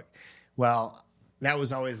the book. Well, that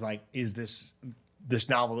was always like, is this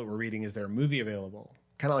novel that we're reading, is there a movie available?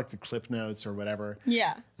 Kind of like the Cliff Notes or whatever.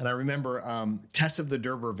 Yeah. And I remember Tess of the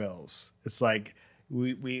D'Urbervilles. It's like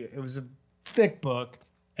it was a thick book,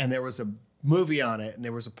 and there was a movie on it, and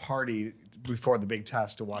there was a party before the big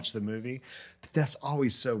test to watch the movie. That's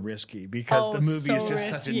always so risky because the movie is so just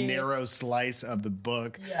such a risky. narrow slice of the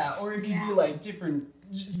book. Yeah, or it could be like different.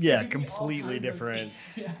 Just Yeah, it could be all completely kinds of- different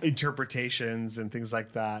Yeah. interpretations and things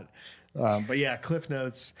like that. But yeah, Cliff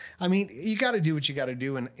Notes. I mean, you got to do what you got to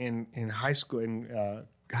do in high school,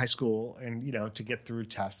 and to get through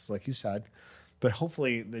tests, like you said. But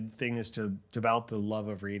hopefully, the thing is to develop the love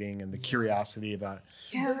of reading and the curiosity about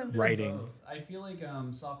It does a bit of writing. both. I feel like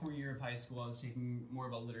sophomore year of high school, I was taking more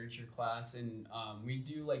of a literature class, and we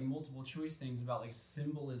do like multiple choice things about like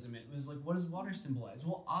symbolism. It was like, what does water symbolize?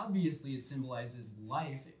 Well, obviously, it symbolizes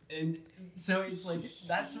life, and so it's like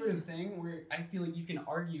that sort of thing where I feel like you can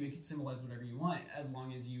argue it could symbolize whatever you want as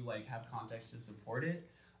long as you like have context to support it.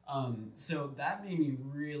 So that made me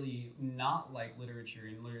really not like literature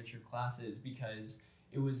in literature classes because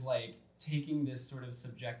it was like taking this sort of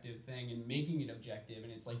subjective thing and making it objective,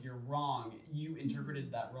 and it's like, you're wrong, you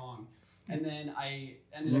interpreted that wrong. And then I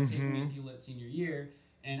ended up taking AP Lit senior year,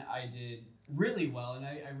 and I did really well, and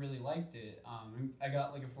I really liked it. I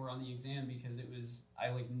got like a 4 on the exam because it was, I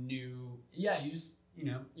like knew, you just,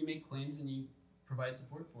 you make claims and you provide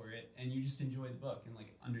support for it, and you just enjoy the book and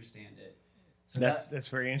like understand it. So that's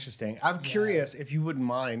very interesting. I'm curious if you wouldn't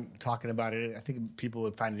mind talking about it. I think people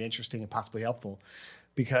would find it interesting and possibly helpful,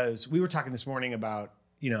 because we were talking this morning about,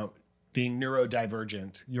 being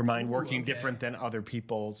neurodivergent, your mind working different than other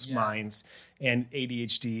people's minds, and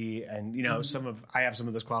ADHD, and I have some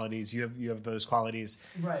of those qualities. You have those qualities,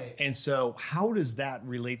 right? And so, how does that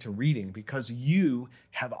relate to reading? Because you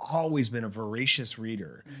have always been a voracious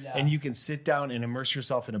reader, and you can sit down and immerse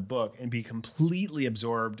yourself in a book and be completely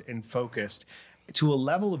absorbed and focused to a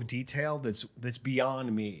level of detail that's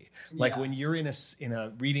beyond me. Like when you're in a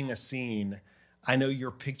reading a scene, I know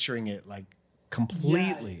you're picturing it like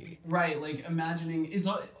completely. Yeah, right, like imagining the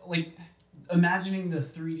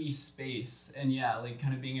 3D space, and like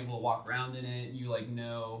kind of being able to walk around in it. You like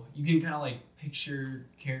know, you can kind of like picture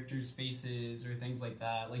characters' faces or things like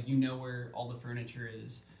that. Like where all the furniture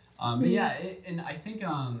is. But and I think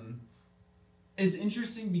it's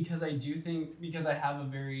interesting because I do think, because I have a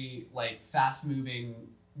very like fast moving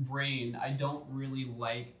brain, I don't really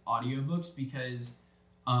like audiobooks because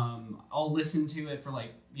I'll listen to it for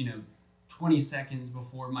like 20 seconds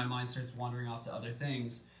before my mind starts wandering off to other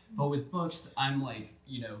things. But with books, I'm like,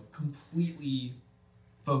 completely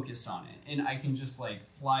focused on it, and I can just like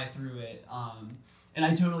fly through it. And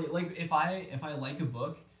I totally like, if I like a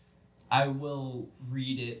book, I will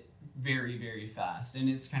read it very, very fast. And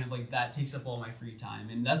it's kind of like, that takes up all my free time.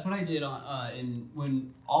 And that's what I did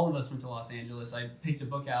when all of us went to Los Angeles. I picked a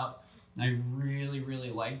book out and I really, really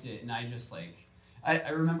liked it. And I just like,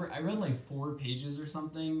 I remember I read like 4 pages or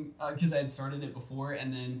something because I had started it before,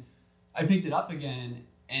 and then I picked it up again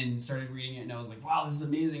and started reading it, and I was like, wow, this is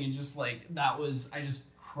amazing. And just like, I just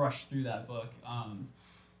crushed through that book.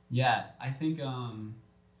 I think, I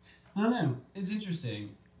don't know, it's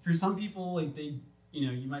interesting. For some people, like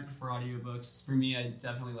you might prefer audiobooks. For me, I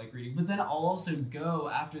definitely like reading, but then I'll also go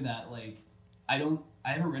after that. Like, I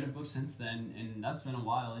haven't read a book since then, and that's been a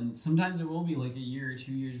while. And sometimes it will be like a year or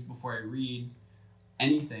 2 years before I read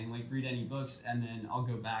anything, like read any books, and then I'll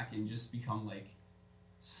go back and just become like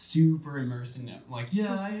super immersed in it. Like,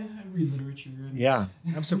 I read literature.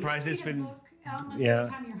 I'm surprised it's been almost every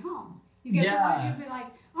time you're home. You get somewhere, you'll be like,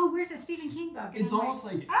 oh, where's the Stephen King book? And it's almost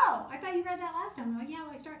like, oh, I thought you read that last time. I'm like,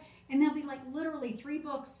 I started. And there'll be like literally 3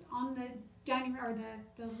 books on the dining room or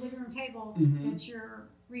the living room table that you're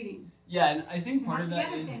reading. Yeah, and I think part of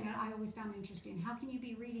that is... is... That's the other thing that I always found interesting. How can you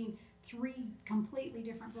be reading 3 completely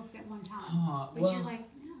different books at one time? But you're like,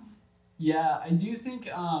 no. Yeah, I do think,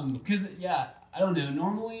 because, I don't know,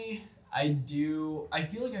 normally I feel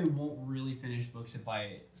like I won't really finish books if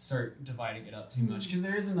I start dividing it up too much, because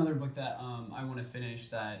there is another book that I want to finish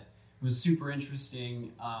that was super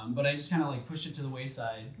interesting, but I just kind of like pushed it to the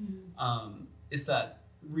wayside. It's that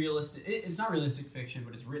realistic, it's not realistic fiction,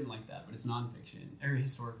 but it's written like that, but it's nonfiction, or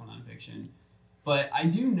historical nonfiction. But I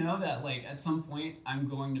do know that like at some point I'm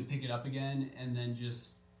going to pick it up again and then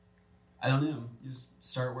just, I don't know, just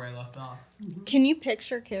start where I left off. Can you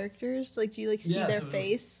picture characters? Like, do you like see their totally.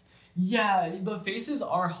 face? Yeah, but faces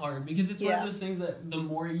are hard because it's one of those things that the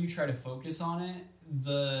more you try to focus on it,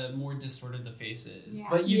 the more distorted the face is. Yeah.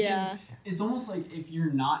 But you can, it's almost like if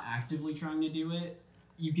you're not actively trying to do it,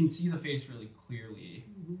 you can see the face really clearly.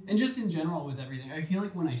 And just in general with everything, I feel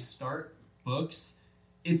like when I start books,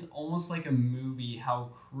 it's almost like a movie, how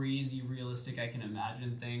crazy realistic I can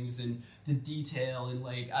imagine things and the detail and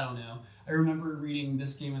like, I don't know. I remember reading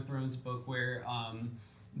this Game of Thrones book where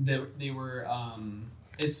they were,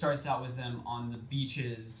 it starts out with them on the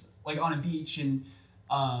beaches, like on a beach, and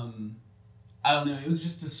I don't know, it was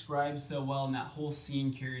just described so well, and that whole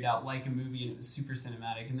scene carried out like a movie, and it was super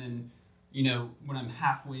cinematic. And then, you know, when I'm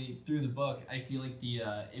halfway through the book, I feel like the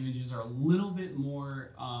images are a little bit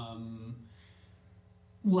more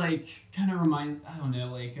like kind of remind, I don't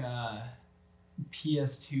know, like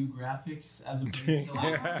PS2 graphics as opposed to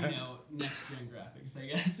like, you know, next gen graphics, I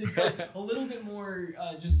guess. It's like a little bit more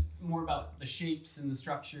just more about the shapes and the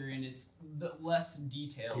structure, and it's the less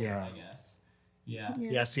detailed, I guess.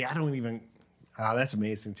 Yeah, see, I don't even that's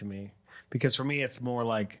amazing to me, because for me it's more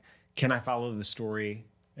like, can I follow the story?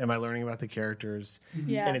 Am I learning about the characters?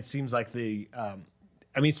 And it seems like the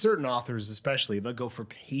I mean, certain authors especially, they'll go for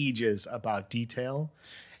pages about detail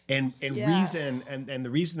and reason. And the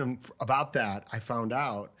reason about that, I found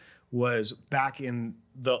out, was back in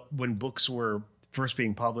when books were first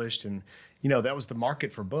being published, and that was the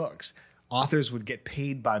market for books. Authors would get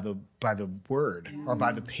paid by the word or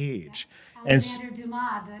by the page. Alexander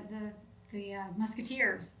Dumas, the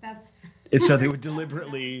Musketeers. And so they would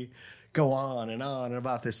deliberately go on and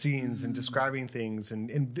about the scenes and describing things, and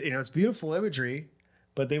it's beautiful imagery,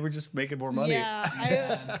 but they were just making more money.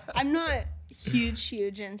 Yeah, I'm not huge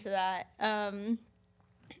into that.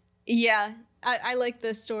 I like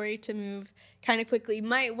the story to move kind of quickly.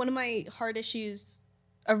 One of my hard issues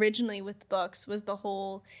originally with books was the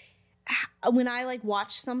whole, when I like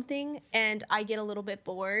watch something and I get a little bit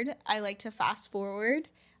bored, I like to fast forward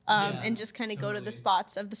and just kind of go to the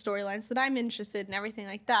spots of the storylines that I'm interested in, everything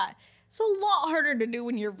like that. It's a lot harder to do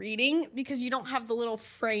when you're reading because you don't have the little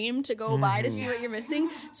frame to go by to see what you're missing.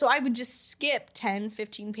 So I would just skip 10,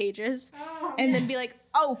 15 pages and then be like,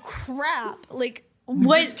 oh crap, like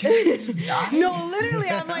what? No, literally,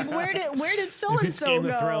 I'm like, where did so and so go?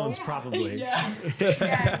 Game of Thrones, probably. Yeah,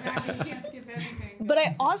 exactly. You can't skip anything. But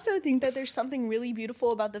I also think that there's something really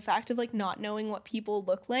beautiful about the fact of like not knowing what people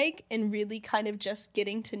look like and really kind of just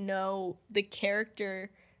getting to know the character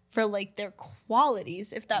for like their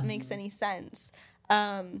qualities, if that makes any sense.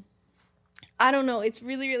 I don't know. It's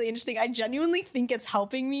really, really interesting. I genuinely think it's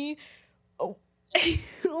helping me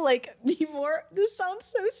like be more, this sounds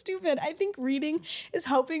so stupid. I think reading is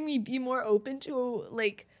helping me be more open to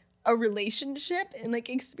like a relationship and like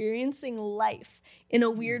experiencing life in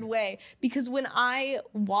a weird way, because when I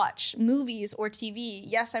watch movies or TV,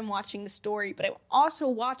 yes, I'm watching the story, but I'm also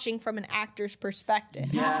watching from an actor's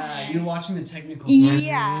perspective. Yeah, you're watching the technical side.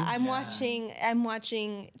 Yeah, I'm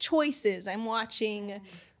watching choices, I'm watching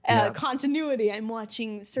continuity, I'm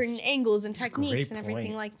watching certain angles and techniques and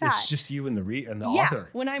everything like that. It's just you and the author.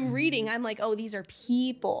 When I'm reading, I'm like, oh, these are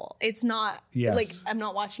people. It's not like I'm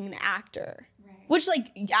not watching an actor. Which,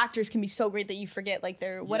 like, actors can be so great that you forget, like,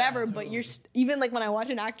 they're whatever, but you're, even, like, when I watch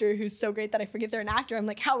an actor who's so great that I forget they're an actor, I'm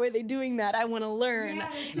like, how are they doing that? I want to learn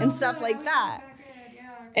and stuff like that.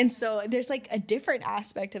 And so there's, like, a different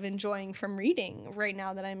aspect of enjoying from reading right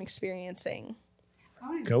now that I'm experiencing. I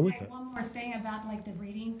want to Go with say it. one more thing about, like, the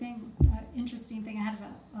reading thing. Interesting thing, I have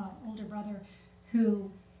an older brother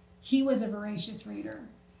who, he was a voracious reader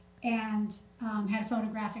and had a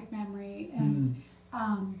photographic memory and...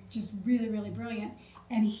 just really, really brilliant.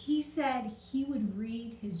 And he said he would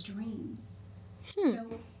read his dreams. So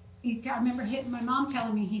I remember my mom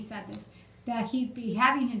telling me he said this, that he'd be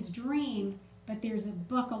having his dream, but there's a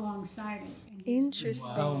book alongside it.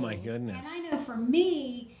 Interesting. Oh my goodness. And I know for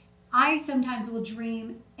me, I sometimes will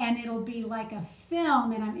dream and it'll be like a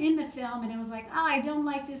film and I'm in the film and I was like, oh, I don't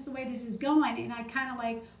like this the way this is going. And I kind of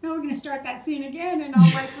like, no, we're going to start that scene again and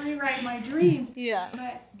I'll like rewrite my dreams. Yeah.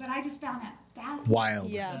 But I just found that fascinating. Wild.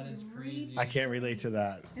 Yeah. That is crazy. I can't relate to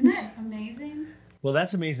that. Isn't that amazing? Well,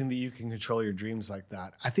 that's amazing that you can control your dreams like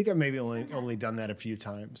that. I think I've maybe only done that a few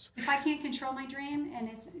times. If I can't control my dream and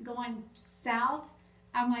it's going south,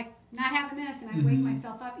 I'm like, not having this, and I wake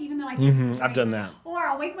myself up, even though I think it's I've done that. Or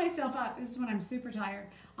I'll wake myself up. This is when I'm super tired.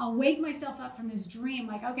 I'll wake myself up from this dream,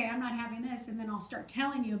 like, okay, I'm not having this, and then I'll start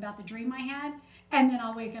telling you about the dream I had, and then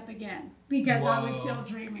I'll wake up again because I was still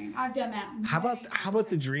dreaming. I've done that. How about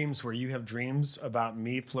the dreams where you have dreams about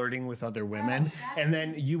me flirting with other women, and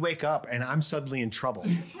then you wake up and I'm suddenly in trouble?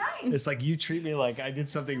 That's right. It's like you treat me like I did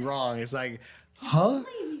something wrong. It's like, I huh?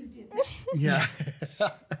 believe you did that. Yeah.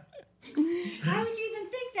 Why would you even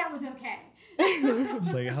think that was okay?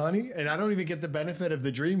 It's like, honey, and I don't even get the benefit of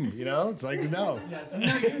the dream. It's like, no. Yeah, so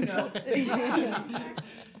now you know.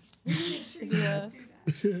 Make sure you Yeah. don't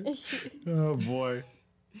do that. Oh boy,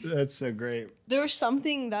 that's so great. There was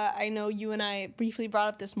something that I know you and I briefly brought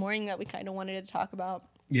up this morning that we kind of wanted to talk about.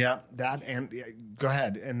 Yeah, that go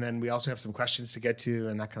ahead. And then we also have some questions to get to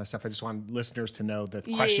and that kind of stuff. I just want listeners to know that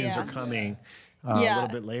questions are coming a little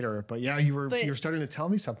bit later. But yeah, you were starting to tell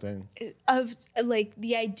me something Of like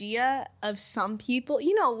the idea of some people,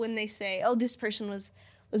 when they say, oh, this person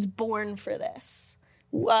was born for this.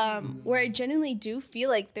 Where I genuinely do feel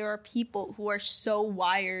like there are people who are so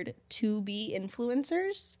wired to be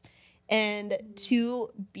influencers and to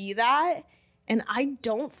be that. And I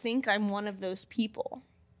don't think I'm one of those people.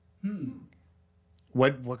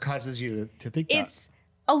 What causes you to think that? It's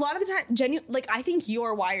a lot of the time, I think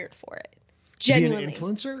you're wired for it. To be Genuinely. an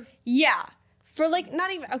influencer? Yeah. For like,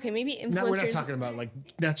 not even, okay, maybe influencers. No, we're not talking about like,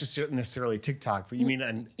 not just necessarily TikTok, but you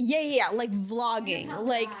mean Yeah, like vlogging,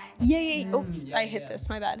 like Oh, I hit this,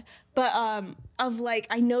 my bad. But of like,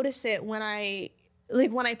 I notice it when I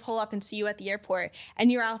pull up and see you at the airport,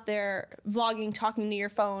 and you're out there vlogging, talking to your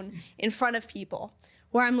phone in front of people,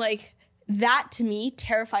 where I'm like, that to me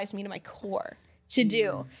terrifies me to my core to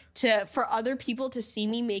do. For other people to see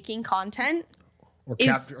me making content Or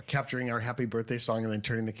is capturing our happy birthday song and then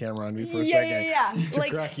turning the camera on me for a yeah, second. yeah. To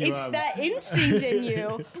Like crack you it's up. that instinct in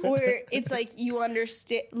you where it's like you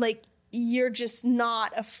understand, like you're just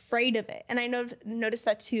not afraid of it. And I noticed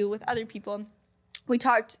that too with other people. We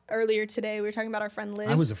talked earlier today. We were talking about our friend Liz.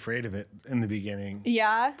 I was afraid of it in the beginning.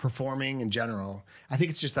 Yeah. Performing in general. I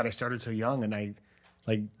think it's just that I started so young and I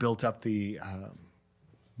like built up the,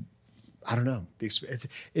 I don't know.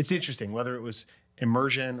 It's interesting whether it was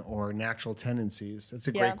immersion or natural tendencies. That's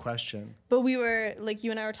a great question. But we were like,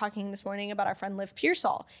 you and I were talking this morning about our friend Liv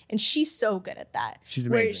Pearsall, and she's so good at that. She's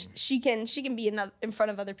amazing. Where she can be in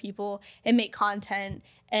front of other people and make content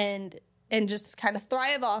and just kind of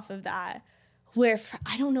thrive off of that. Where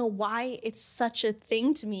I don't know why it's such a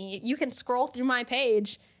thing to me. You can scroll through my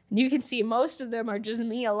page and you can see most of them are just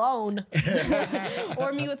me alone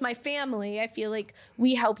or me with my family. I feel like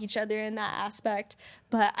we help each other in that aspect.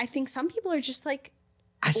 But I think some people are just like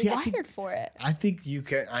wired for it. I think you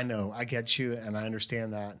can. I know. I get you and I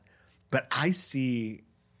understand that. But I see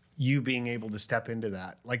you being able to step into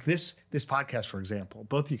that. Like this podcast, for example,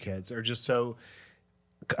 both you kids are just so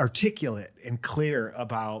articulate and clear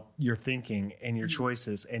about your thinking and your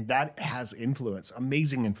choices, and that has influence,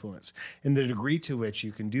 amazing influence. And the degree to which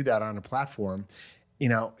you can do that on a platform, you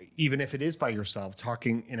know, even if it is by yourself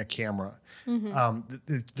talking in a camera.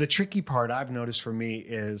 The tricky part I've noticed for me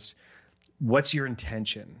is what's your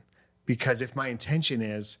intention? Because if my intention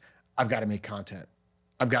is I've got to make content,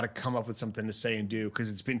 I've got to come up with something to say and do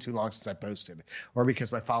because it's been too long since I posted, or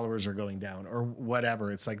because my followers are going down, or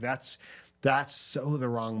whatever, it's like that's so the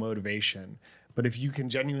wrong motivation. But if you can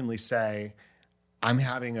genuinely say, I'm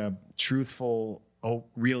having a truthful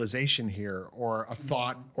realization here, or a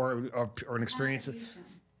thought, or an experience,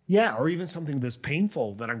 or even something that's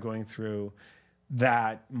painful that I'm going through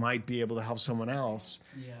that might be able to help someone else.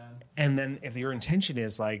 Yeah. And then if your intention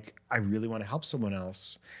is like, I really want to help someone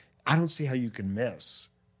else, I don't see how you can miss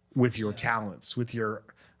with your talents, with your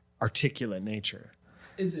articulate nature.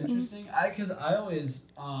 It's interesting because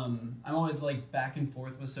I'm always like back and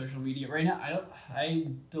forth with social media. Right now, I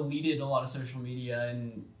deleted a lot of social media,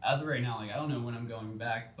 and as of right now, like I don't know when I'm going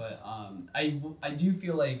back, but I do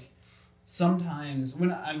feel like sometimes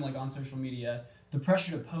when I'm like on social media, the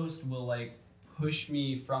pressure to post will like push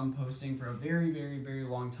me from posting for a very, very, very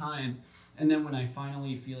long time. And then when I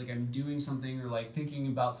finally feel like I'm doing something or like thinking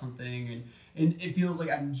about something and it feels like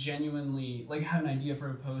I'm genuinely like have an idea for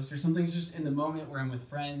a post or something's just in the moment where I'm with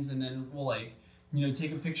friends, and then we'll like, you know,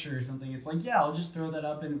 take a picture or something. It's like, yeah, I'll just throw that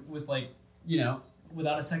up and with like, you know,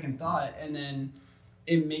 without a second thought. And then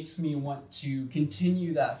it makes me want to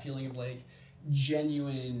continue that feeling of like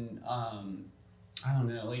genuine, I don't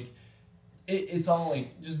know, like it's all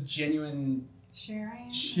like just genuine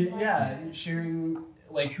sharing. Sharing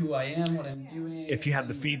like who I am, what I'm doing. If you have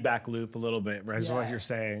the feedback loop a little bit, right, is what you're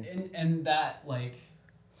saying. And that like,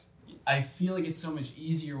 I feel like it's so much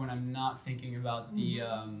easier when I'm not thinking about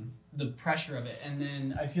the pressure of it. And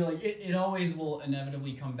then I feel like it always will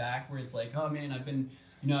inevitably come back where it's like, oh man, I've been,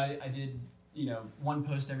 you know, I did, you know, one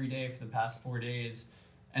post every day for the past 4 days,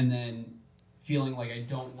 and then feeling like I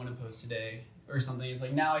don't want to post today or something. It's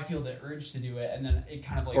like now I feel the urge to do it, and then it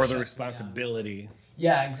kind of like or the shuts me responsibility. down.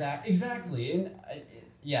 Yeah, exactly. And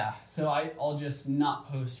so I'll just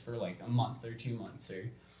not post for like a month or 2 months or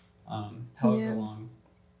however long.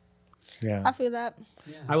 Yeah. I feel that.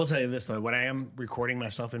 Yeah. I will tell you this though, when I am recording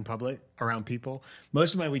myself in public around people,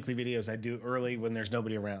 most of my weekly videos I do early when there's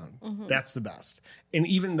nobody around. That's the best. And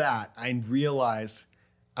even that, I realize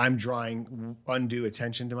I'm drawing undue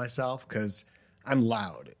attention to myself because I'm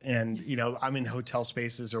loud and, you know, I'm in hotel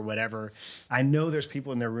spaces or whatever. I know there's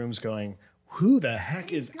people in their rooms going, who the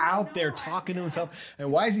heck is out there talking to himself?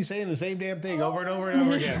 And why is he saying the same damn thing over and over and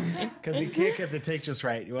over again? Because he can't get the take just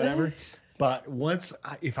right, whatever. But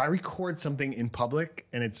if I record something in public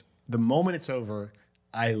and it's the moment it's over,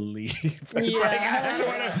 I leave. It's like,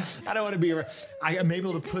 I don't want to be around. I am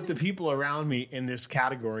able to put the people around me in this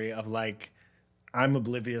category of like, I'm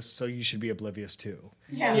oblivious, so you should be oblivious too.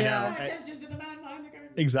 Yeah. You know? Pay attention to the man behind the curtain.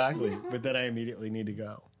 Exactly. But then I immediately need to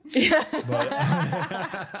go.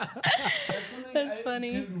 That's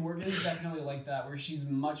funny. Because Morgan's definitely like that, where she's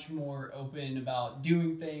much more open about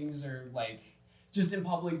doing things or like just in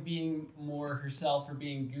public being more herself or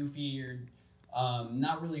being goofy or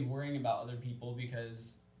not really worrying about other people,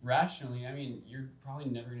 because rationally, I mean, you're probably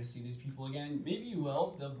never going to see these people again. Maybe you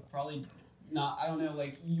will. They'll probably not. I don't know.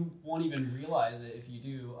 Like you won't even realize it if you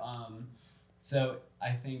do. So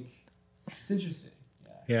I think it's interesting.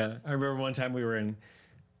 Yeah. I remember one time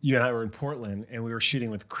you and I were in Portland and we were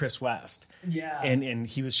shooting with Chris West. Yeah. And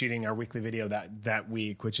he was shooting our weekly video that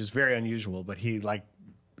week, which is very unusual, but he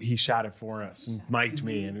he shot it for us and mic'd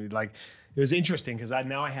me, and like it was interesting because I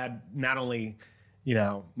had not only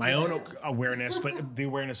my own awareness, but the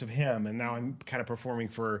awareness of him, and now I'm kind of performing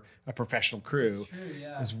for a professional crew. That's true,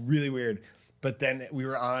 yeah. It was really weird. But then we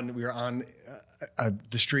were on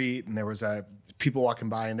the street, and there was people walking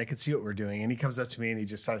by, and they could see what we're doing. And he comes up to me and he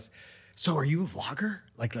just says, "So are you a vlogger?"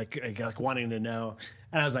 Like wanting to know.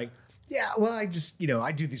 And I was like, "Yeah, well, I just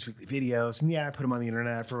I do these weekly videos, and I put them on the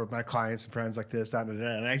internet for my clients and friends like this."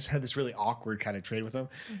 And I just had this really awkward kind of trade with him.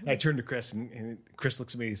 And I turned to Chris, and Chris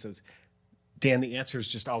looks at me and he says, "Dan, the answer is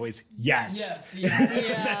just always yes." Yeah.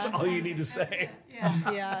 That's all you need to say.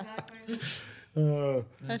 Yeah. Are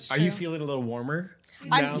That's you true. feeling a little warmer?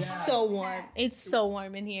 I'm now? so warm. It's so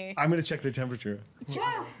warm in here. I'm going to check the temperature.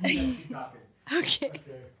 Yeah. Okay.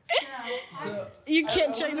 So You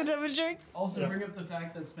can't check the temperature also bring up the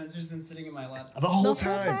fact that Spencer's been sitting in my lap. The whole the whole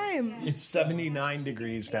time. time. It's 79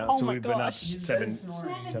 degrees now, Oh so my we've been up gosh. He's seven been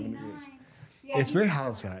snoring. degrees. Yeah, It's very hot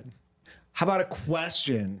outside. How about a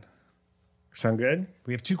question? Sound good?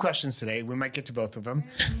 We have 2 questions today. We might get to both of them.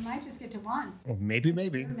 You might just get to one. Well, maybe.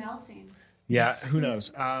 You're melting. Yeah, who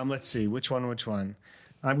knows? Let's see. Which one?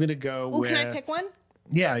 I'm going to go Ooh, with... can I pick one?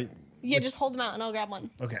 Yeah. Yeah, just hold them out and I'll grab one.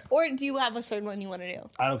 Okay. Or do you have a certain one you want to do?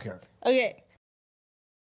 I don't care. Okay.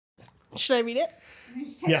 Should I read it? You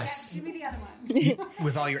just take Yes. that. Give me the other one.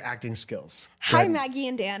 With all your acting skills. Go Hi, ahead. Maggie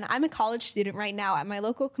and Dan. I'm a college student right now at my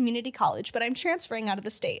local community college, but I'm transferring out of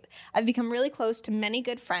the state. I've become really close to many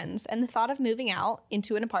good friends, and the thought of moving out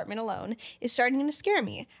into an apartment alone is starting to scare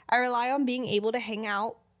me. I rely on being able to hang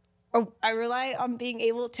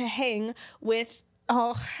with.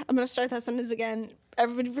 Oh, I'm going to start that sentence again.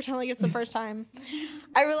 Everybody pretend like it's the first time.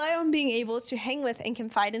 I rely on being able to hang with and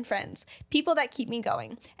confide in friends, people that keep me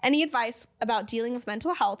going. Any advice about dealing with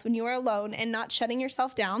mental health when you are alone and not shutting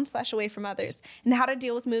yourself down / away from others, and how to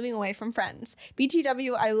deal with moving away from friends?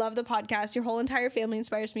 BTW, I love the podcast. Your whole entire family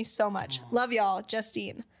inspires me so much. Love y'all,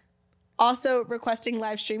 Justine. Also requesting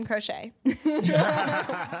live stream crochet.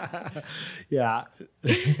 Yeah.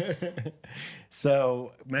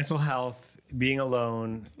 So mental health, being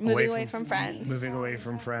alone, Moving away from friends. Moving away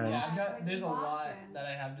from Yeah, friends. there's a lot Boston. that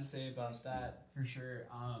I have to say about that for sure.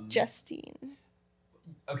 Justine.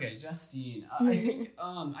 Okay, Justine. I think,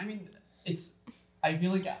 I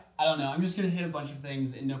feel like, I don't know, I'm just going to hit a bunch of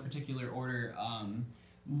things in no particular order.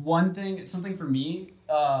 Something for me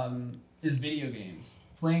is video games.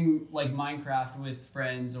 Playing like Minecraft with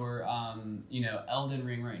friends or, Elden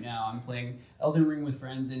Ring right now. I'm playing Elden Ring with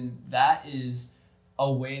friends, and that is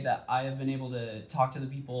a way that I have been able to talk to the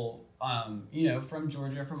people, from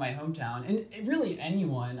Georgia, from my hometown, and really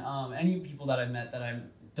anyone, any people that I've met that I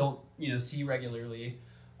don't, see regularly.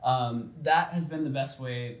 That has been the best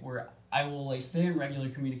way where I will like stay in regular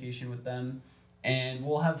communication with them, and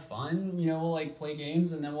we'll have fun. We'll like play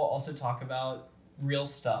games, and then we'll also talk about real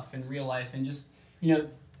stuff in real life, and just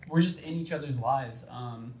we're just in each other's lives.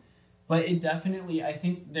 But it definitely, I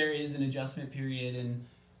think there is an adjustment period, and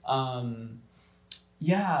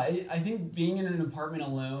I think being in an apartment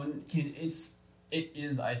alone it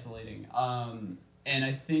is isolating. And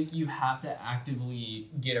I think you have to actively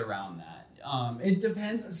get around that. It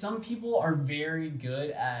depends. Some people are very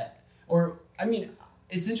good at,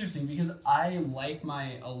 it's interesting because I like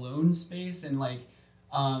my alone space and like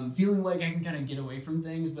feeling like I can kind of get away from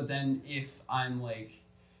things. But then if I'm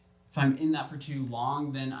in that for too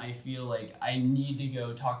long, then I feel like I need to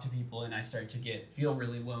go talk to people, and I start to feel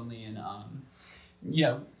really lonely and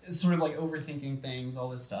sort of like overthinking things, all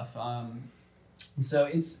this stuff. So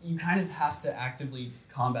you kind of have to actively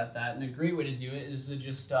combat that, and a great way to do it is to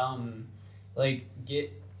just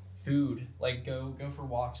get food, like go for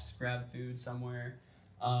walks, grab food somewhere,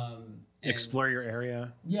 and Explore your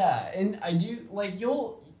area. yeah. And I do like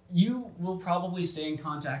you will probably stay in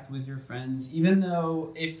contact with your friends, even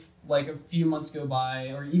though if like a few months go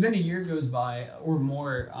by or even a year goes by or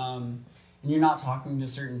more, and you're not talking to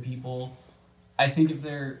certain people. I think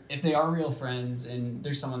if they are real friends and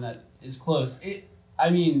there's someone that is close,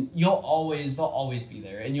 they'll always be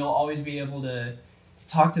there, and you'll always be able to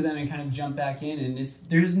talk to them and kind of jump back in, and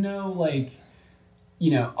there's no like,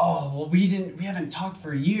 oh well we haven't talked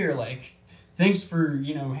for a year, like thanks for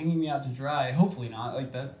hanging me out to dry. Hopefully not,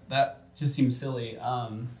 like that just seems silly.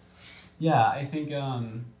 I think I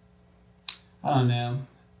don't know.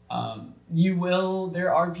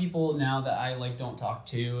 There are people now that I like don't talk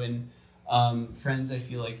to, and friends I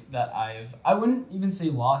feel like that I wouldn't even say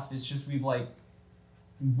lost. It's just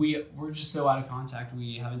we're just so out of contact.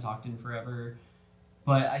 We haven't talked in forever,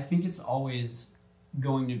 but I think it's always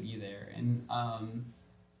going to be there. And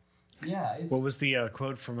it's What was the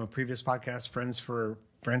quote from a previous podcast? Friends for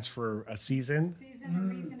a season. isn't a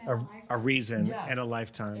reason in a lifetime. a reason Yeah. and a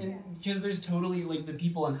lifetime. Because there's totally like the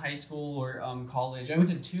people in high school or college. I went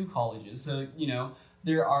to 2 colleges, so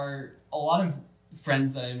there are a lot of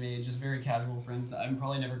friends that I made, just very casual friends that I'm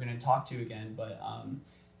probably never going to talk to again. But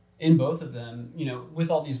in both of them, with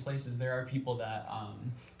all these places, there are people that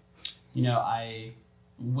I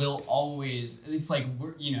will always. It's like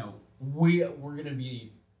we're gonna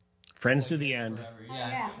be Friends to the end. forever. Oh, Yeah,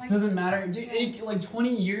 yeah, like- it doesn't matter. Like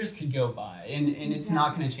 20 years could go by, and it's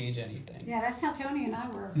not going to change anything. Yeah, that's how Tony and I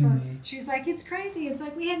were. Mhm. She was like, "It's crazy. It's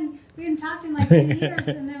like we hadn't talked in like 2 years,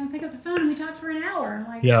 and then we pick up the phone and we talked for an hour." I'm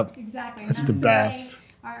like, Yep. exactly. And That's the way best.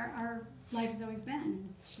 Our life has always been.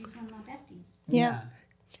 She's one of my besties. Yeah.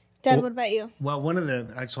 Dad, what about you? Well,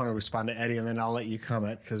 I just want to respond to Eddie, and then I'll let you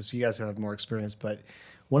comment because you guys have more experience. But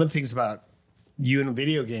one of the things about you in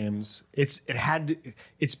video games, it's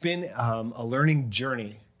been a learning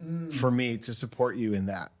journey for me to support you in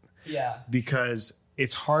that, Yeah. because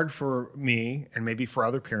it's hard for me and maybe for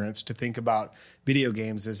other parents to think about video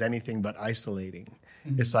games as anything but isolating.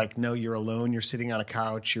 It's like, no, you're alone. You're sitting on a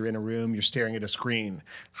couch. You're in a room. You're staring at a screen.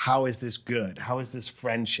 How is this good? How is this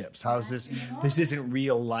friendships? How is this? This isn't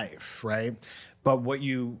real life, right? But what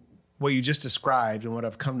you just described and what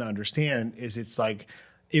I've come to understand is it's like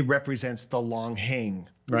it represents the long hang,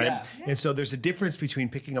 right? Yeah. And so there's a difference between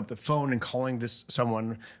picking up the phone and calling this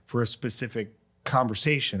someone for a specific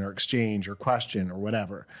conversation or exchange or question or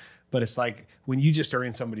whatever. But it's like when you just are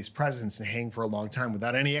in somebody's presence and hang for a long time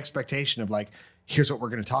without any expectation of like, here's what we're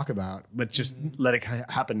going to talk about, but just let it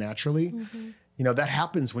happen naturally. That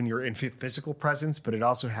happens when you're in physical presence, but it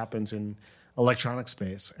also happens in electronic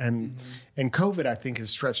space. And COVID, I think, has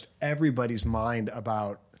stretched everybody's mind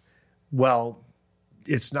about, well,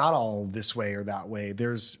 it's not all this way or that way.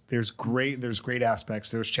 There's great aspects.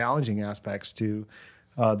 There's challenging aspects to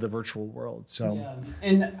the virtual world. So Yeah,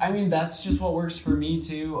 and I mean that's just what works for me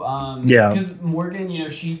too. Yeah. Because Morgan,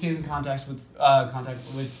 she stays in contact with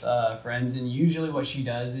friends, and usually what she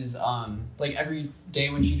does is like every day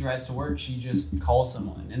when she drives to work, she just calls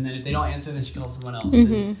someone, and then if they don't answer, then she calls someone else.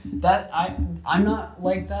 And that I'm not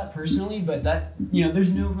like that personally, but that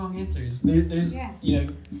there's no wrong answers. There's Yeah.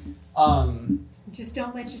 Just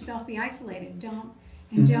don't let yourself be isolated. Don't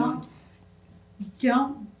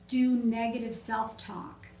do negative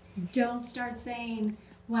self-talk. Don't start saying,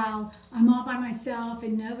 well, I'm all by myself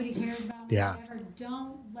and nobody cares about me. Yeah. Whatever.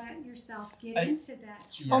 Don't let yourself get into that.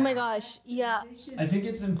 Yeah. Oh my gosh. Yeah. I think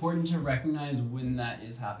it's important to recognize when that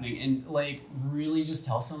is happening and like really just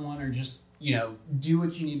tell someone or just, do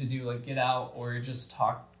what you need to do, like get out or just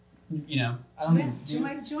talk, I don't know.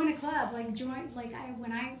 Join a club. When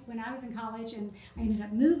I was in college and I ended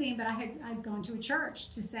up moving, but I'd gone to a church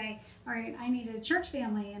to say, all right, I need a church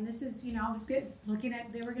family, and this is I was good looking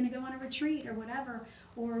at they were going to go on a retreat or whatever,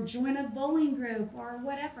 or join a bowling group or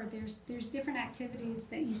whatever. There's different activities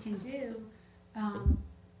that you can do, and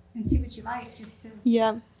see what you like just to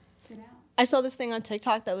Yeah. get out. I saw this thing on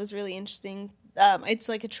TikTok that was really interesting. It's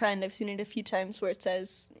like a trend. I've seen it a few times where it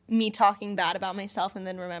says me talking bad about myself and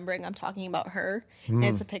then remembering I'm talking about her. And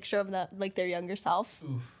it's a picture of their younger self.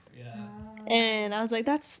 Oof, yeah. And I was like,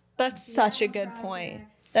 that's such a good point.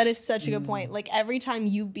 That is such a good point. Like every time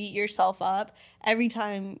you beat yourself up, every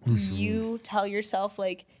time you tell yourself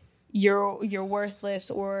like you're worthless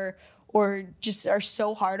or just are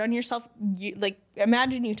so hard on yourself,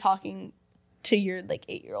 imagine you talking to your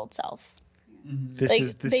 8-year-old self.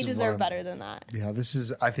 They deserve better than that. Yeah, this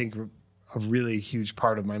is, I think, a really huge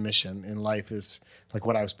part of my mission in life is like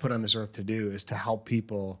what I was put on this earth to do is to help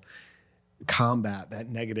people combat that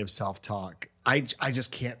negative self-talk. I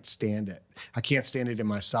just can't stand it. I can't stand it in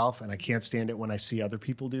myself, and I can't stand it when I see other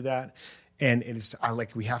people do that. And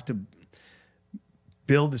we have to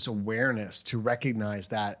build this awareness to recognize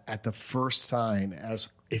that at the first sign as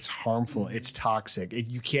it's harmful, it's toxic.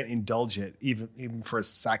 You can't indulge it even for a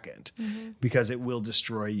second because it will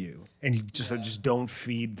destroy you. And you just don't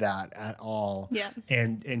feed that at all. Yeah.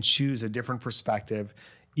 And choose a different perspective,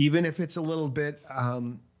 even if it's a little bit,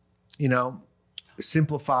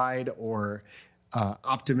 simplified or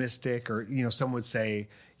optimistic, or, some would say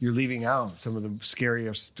you're leaving out some of the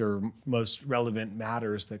scariest or most relevant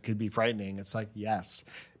matters that could be frightening. It's like, yes,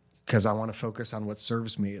 because I want to focus on what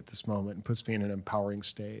serves me at this moment and puts me in an empowering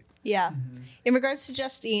state. Yeah. In regards to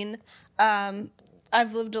Justine,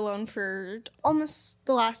 I've lived alone for almost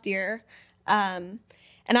the last year. And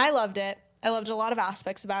I loved it. I loved a lot of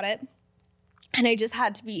aspects about it. And I just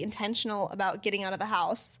had to be intentional about getting out of the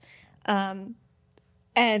house. And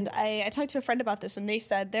I talked to a friend about this, and they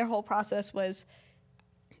said their whole process was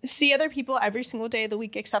see other people every single day of the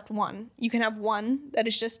week except one. You can have one that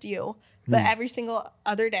is just you, but every single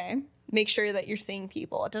other day, make sure that you're seeing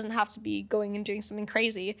people. It doesn't have to be going and doing something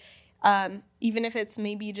crazy. Even if it's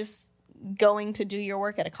maybe just going to do your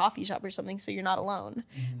work at a coffee shop or something so you're not alone.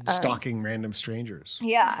 Stalking random strangers.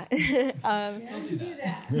 Yeah. Don't do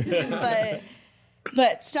that.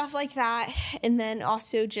 But stuff like that. And then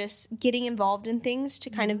also just getting involved in things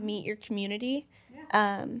to kind of meet your community.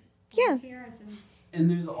 Yeah. Volunteerism. And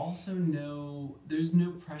there's also no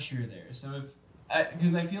pressure there. So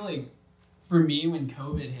because I feel like for me when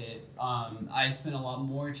COVID hit, I spent a lot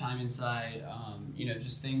more time inside.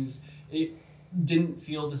 Just things. It didn't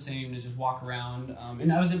feel the same to just walk around.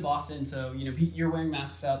 And I was in Boston, so you're wearing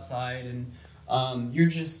masks outside, and you're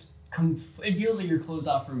just. It feels like you're closed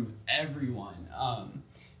off from everyone.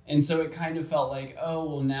 And so it kind of felt like, oh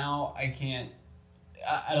well, now I can't.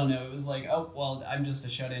 I don't know. It was like, oh well, I'm just a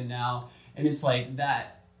shut-in now. And it's like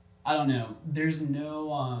that, I don't know, there's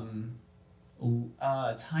no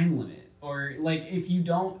time limit. Or like if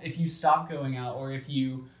you stop going out, or if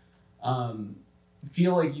you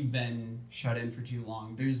feel like you've been shut in for too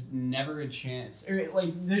long, there's never a chance. Or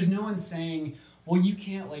like there's no one saying, well, you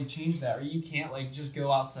can't like change that, or you can't like just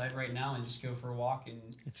go outside right now and just go for a walk. And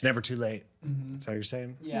It's never too late. That's how you're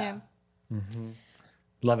saying? yeah.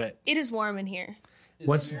 Love it. It is warm in here.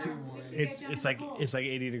 What's very warm. it's like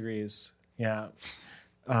 80 degrees. Yeah.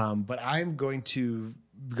 But I'm going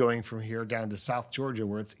from here down to South Georgia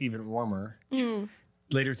where it's even warmer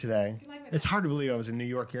later today. It's hard to believe I was in New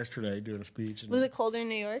York yesterday doing a speech. Was it colder in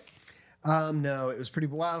New York? No, it was pretty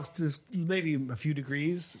wild. Just maybe a few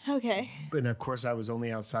degrees. Okay. And of course I was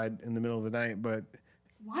only outside in the middle of the night, but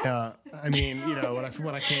What? I mean,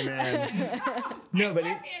 when I came in. No, but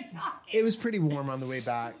it was pretty warm on the way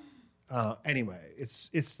back. Anyway,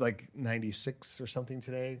 it's like 96 or something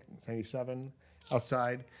today. It's 97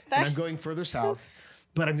 outside. And I'm going further south,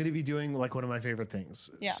 but I'm going to be doing like one of my favorite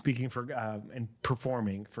things. Yeah. Speaking for and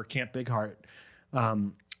performing for Camp Big Heart,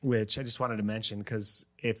 which I just wanted to mention because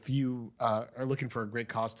if you are looking for a great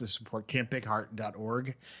cause to support,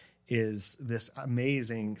 campbigheart.org is this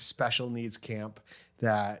amazing special needs camp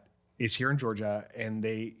that is here in Georgia, and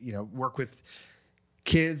they work with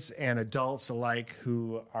kids and adults alike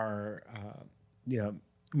who are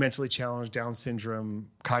mentally challenged, Down syndrome,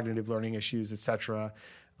 cognitive learning issues, etc.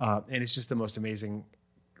 And it's just the most amazing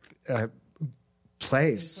place.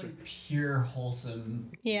 It's like pure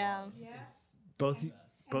wholesome. Yeah. Both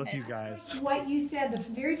you guys. What you said, the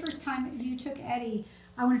very first time that you took Eddie,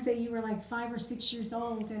 I want to say you were like 5 or 6 years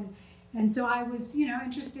old, and so I was,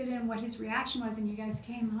 interested in what his reaction was, and you guys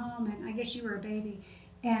came home, and I guess you were a baby,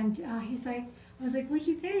 and he's like, I was like, what'd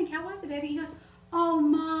you think? How was it, Eddie? He goes, oh,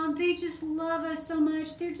 Mom, they just love us so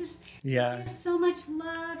much. They have so much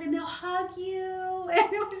love, and they'll hug you,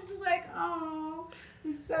 and it was just like, oh,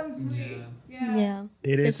 it's so sweet. Yeah.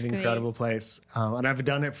 It is It's an great. incredible place. And I've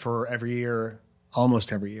done it for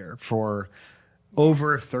almost every year, for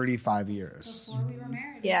over 35 years. Before we were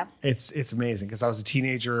married. Yeah. It's amazing because I was a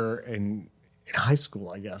teenager in high school,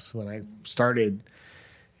 I guess, when I started.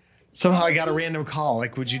 Somehow I got a random call,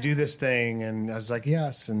 like, would you do this thing? And I was like,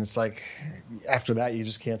 yes. And it's like, after that, you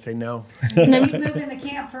just can't say no. And then we moved in the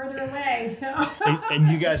camp further away, so. And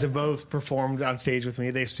you guys have both performed on stage with me.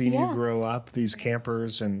 They've seen Yeah. you grow up, these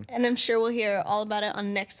campers, and And I'm sure we'll hear all about it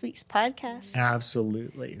on next week's podcast.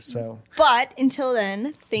 absolutely. So But until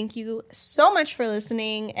then, thank you so much for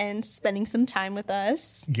listening and spending some time with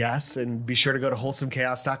us. yes, and be sure to go to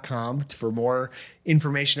wholesomechaos.com for more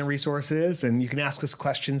information and resources, and you can ask us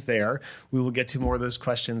questions there. We will get to more of those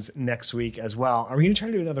questions next week as well. Are we going to try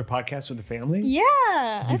to do another podcast with the family Yeah,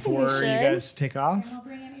 I think before we should. you guys take off? And we'll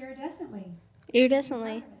bring in iridescently.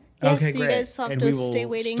 Iridescently. Yes, Okay, so great. you guys have And to we stay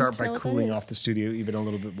will waiting start to know by what that cooling is. off the studio even a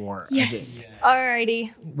little bit more. Yes. Okay.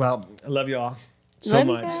 Alrighty. Well, I love you all so Love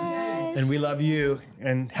you much. guys. And we love you.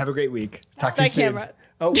 And have a great week. Talk to you Bye, soon. camera.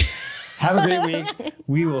 Oh, have a great week.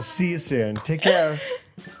 We will see you soon. Take care.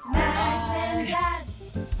 Max and Dad's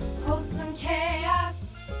wholesome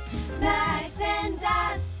chaos. Max and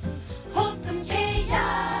Dad's wholesome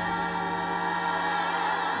chaos.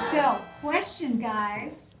 So, question,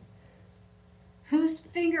 guys. Whose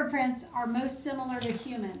fingerprints are most similar to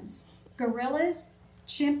humans? Gorillas,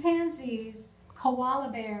 chimpanzees, koala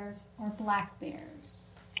bears, or black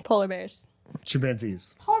bears? Polar bears.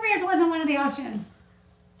 Chimpanzees. Polar bears wasn't one of the options.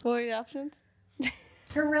 What were the options?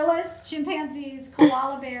 Gorillas, chimpanzees,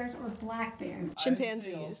 koala bears, or black bears? I would say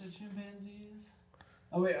Chimpanzees. also chimpanzees.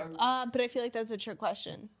 Oh wait, But I feel like that's a trick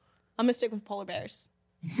question. I'm gonna stick with polar bears.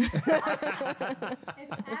 It's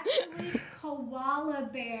actually koala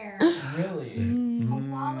bear. really?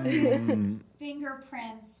 Koala bear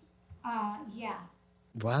fingerprints, yeah.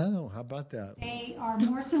 Wow, how about that? They are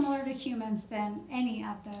more similar to humans than any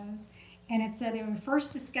of those. And it said they were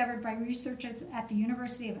first discovered by researchers at the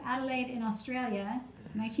University of Adelaide in Australia,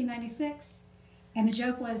 1996. And the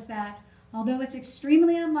joke was that although it's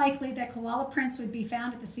extremely unlikely that koala prints would be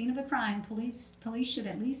found at the scene of a crime, police should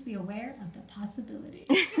at least be aware of the possibility.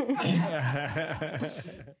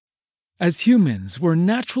 As humans, we're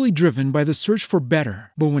naturally driven by the search for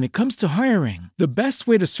better. But when it comes to hiring, the best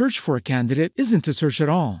way to search for a candidate isn't to search at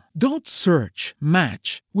all. Don't search,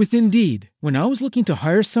 match with Indeed. When I was looking to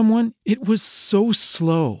hire someone, it was so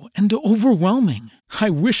slow and overwhelming.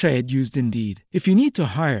 I wish I had used Indeed. If you need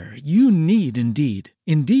to hire, you need Indeed.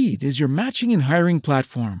 Indeed is your matching and hiring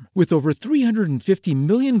platform with over 350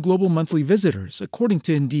 million global monthly visitors, according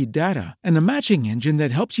to Indeed data, and a matching engine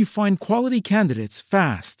that helps you find quality candidates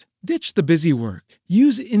fast. Ditch the busy work.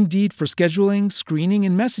 Use Indeed for scheduling, screening,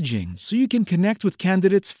 and messaging so you can connect with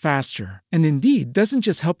candidates faster. And Indeed doesn't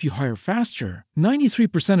just help you hire faster.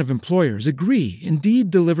 93% of employers agree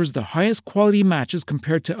Indeed delivers the highest quality matches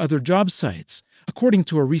compared to other job sites, according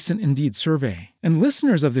to a recent Indeed survey. And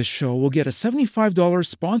listeners of this show will get a $75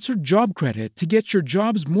 sponsored job credit to get your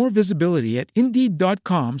jobs more visibility at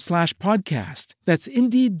Indeed.com/podcast. That's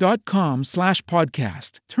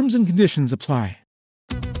Indeed.com/podcast. Terms and conditions apply.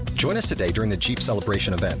 Join us today during the Jeep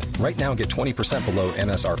Celebration event. Right now, get 20% below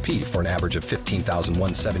MSRP for an average of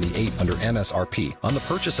 $15,178 under MSRP on the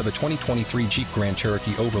purchase of a 2023 Jeep Grand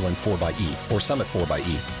Cherokee Overland 4xE or Summit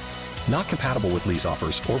 4xE. Not compatible with lease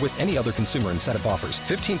offers or with any other consumer incentive offers.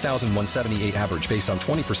 $15,178 average based on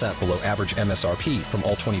 20% below average MSRP from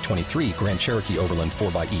all 2023 Grand Cherokee Overland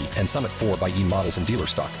 4xE and Summit 4xE models in dealer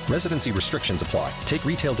stock. Residency restrictions apply. Take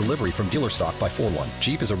retail delivery from dealer stock by 4/1.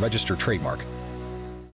 Jeep is a registered trademark.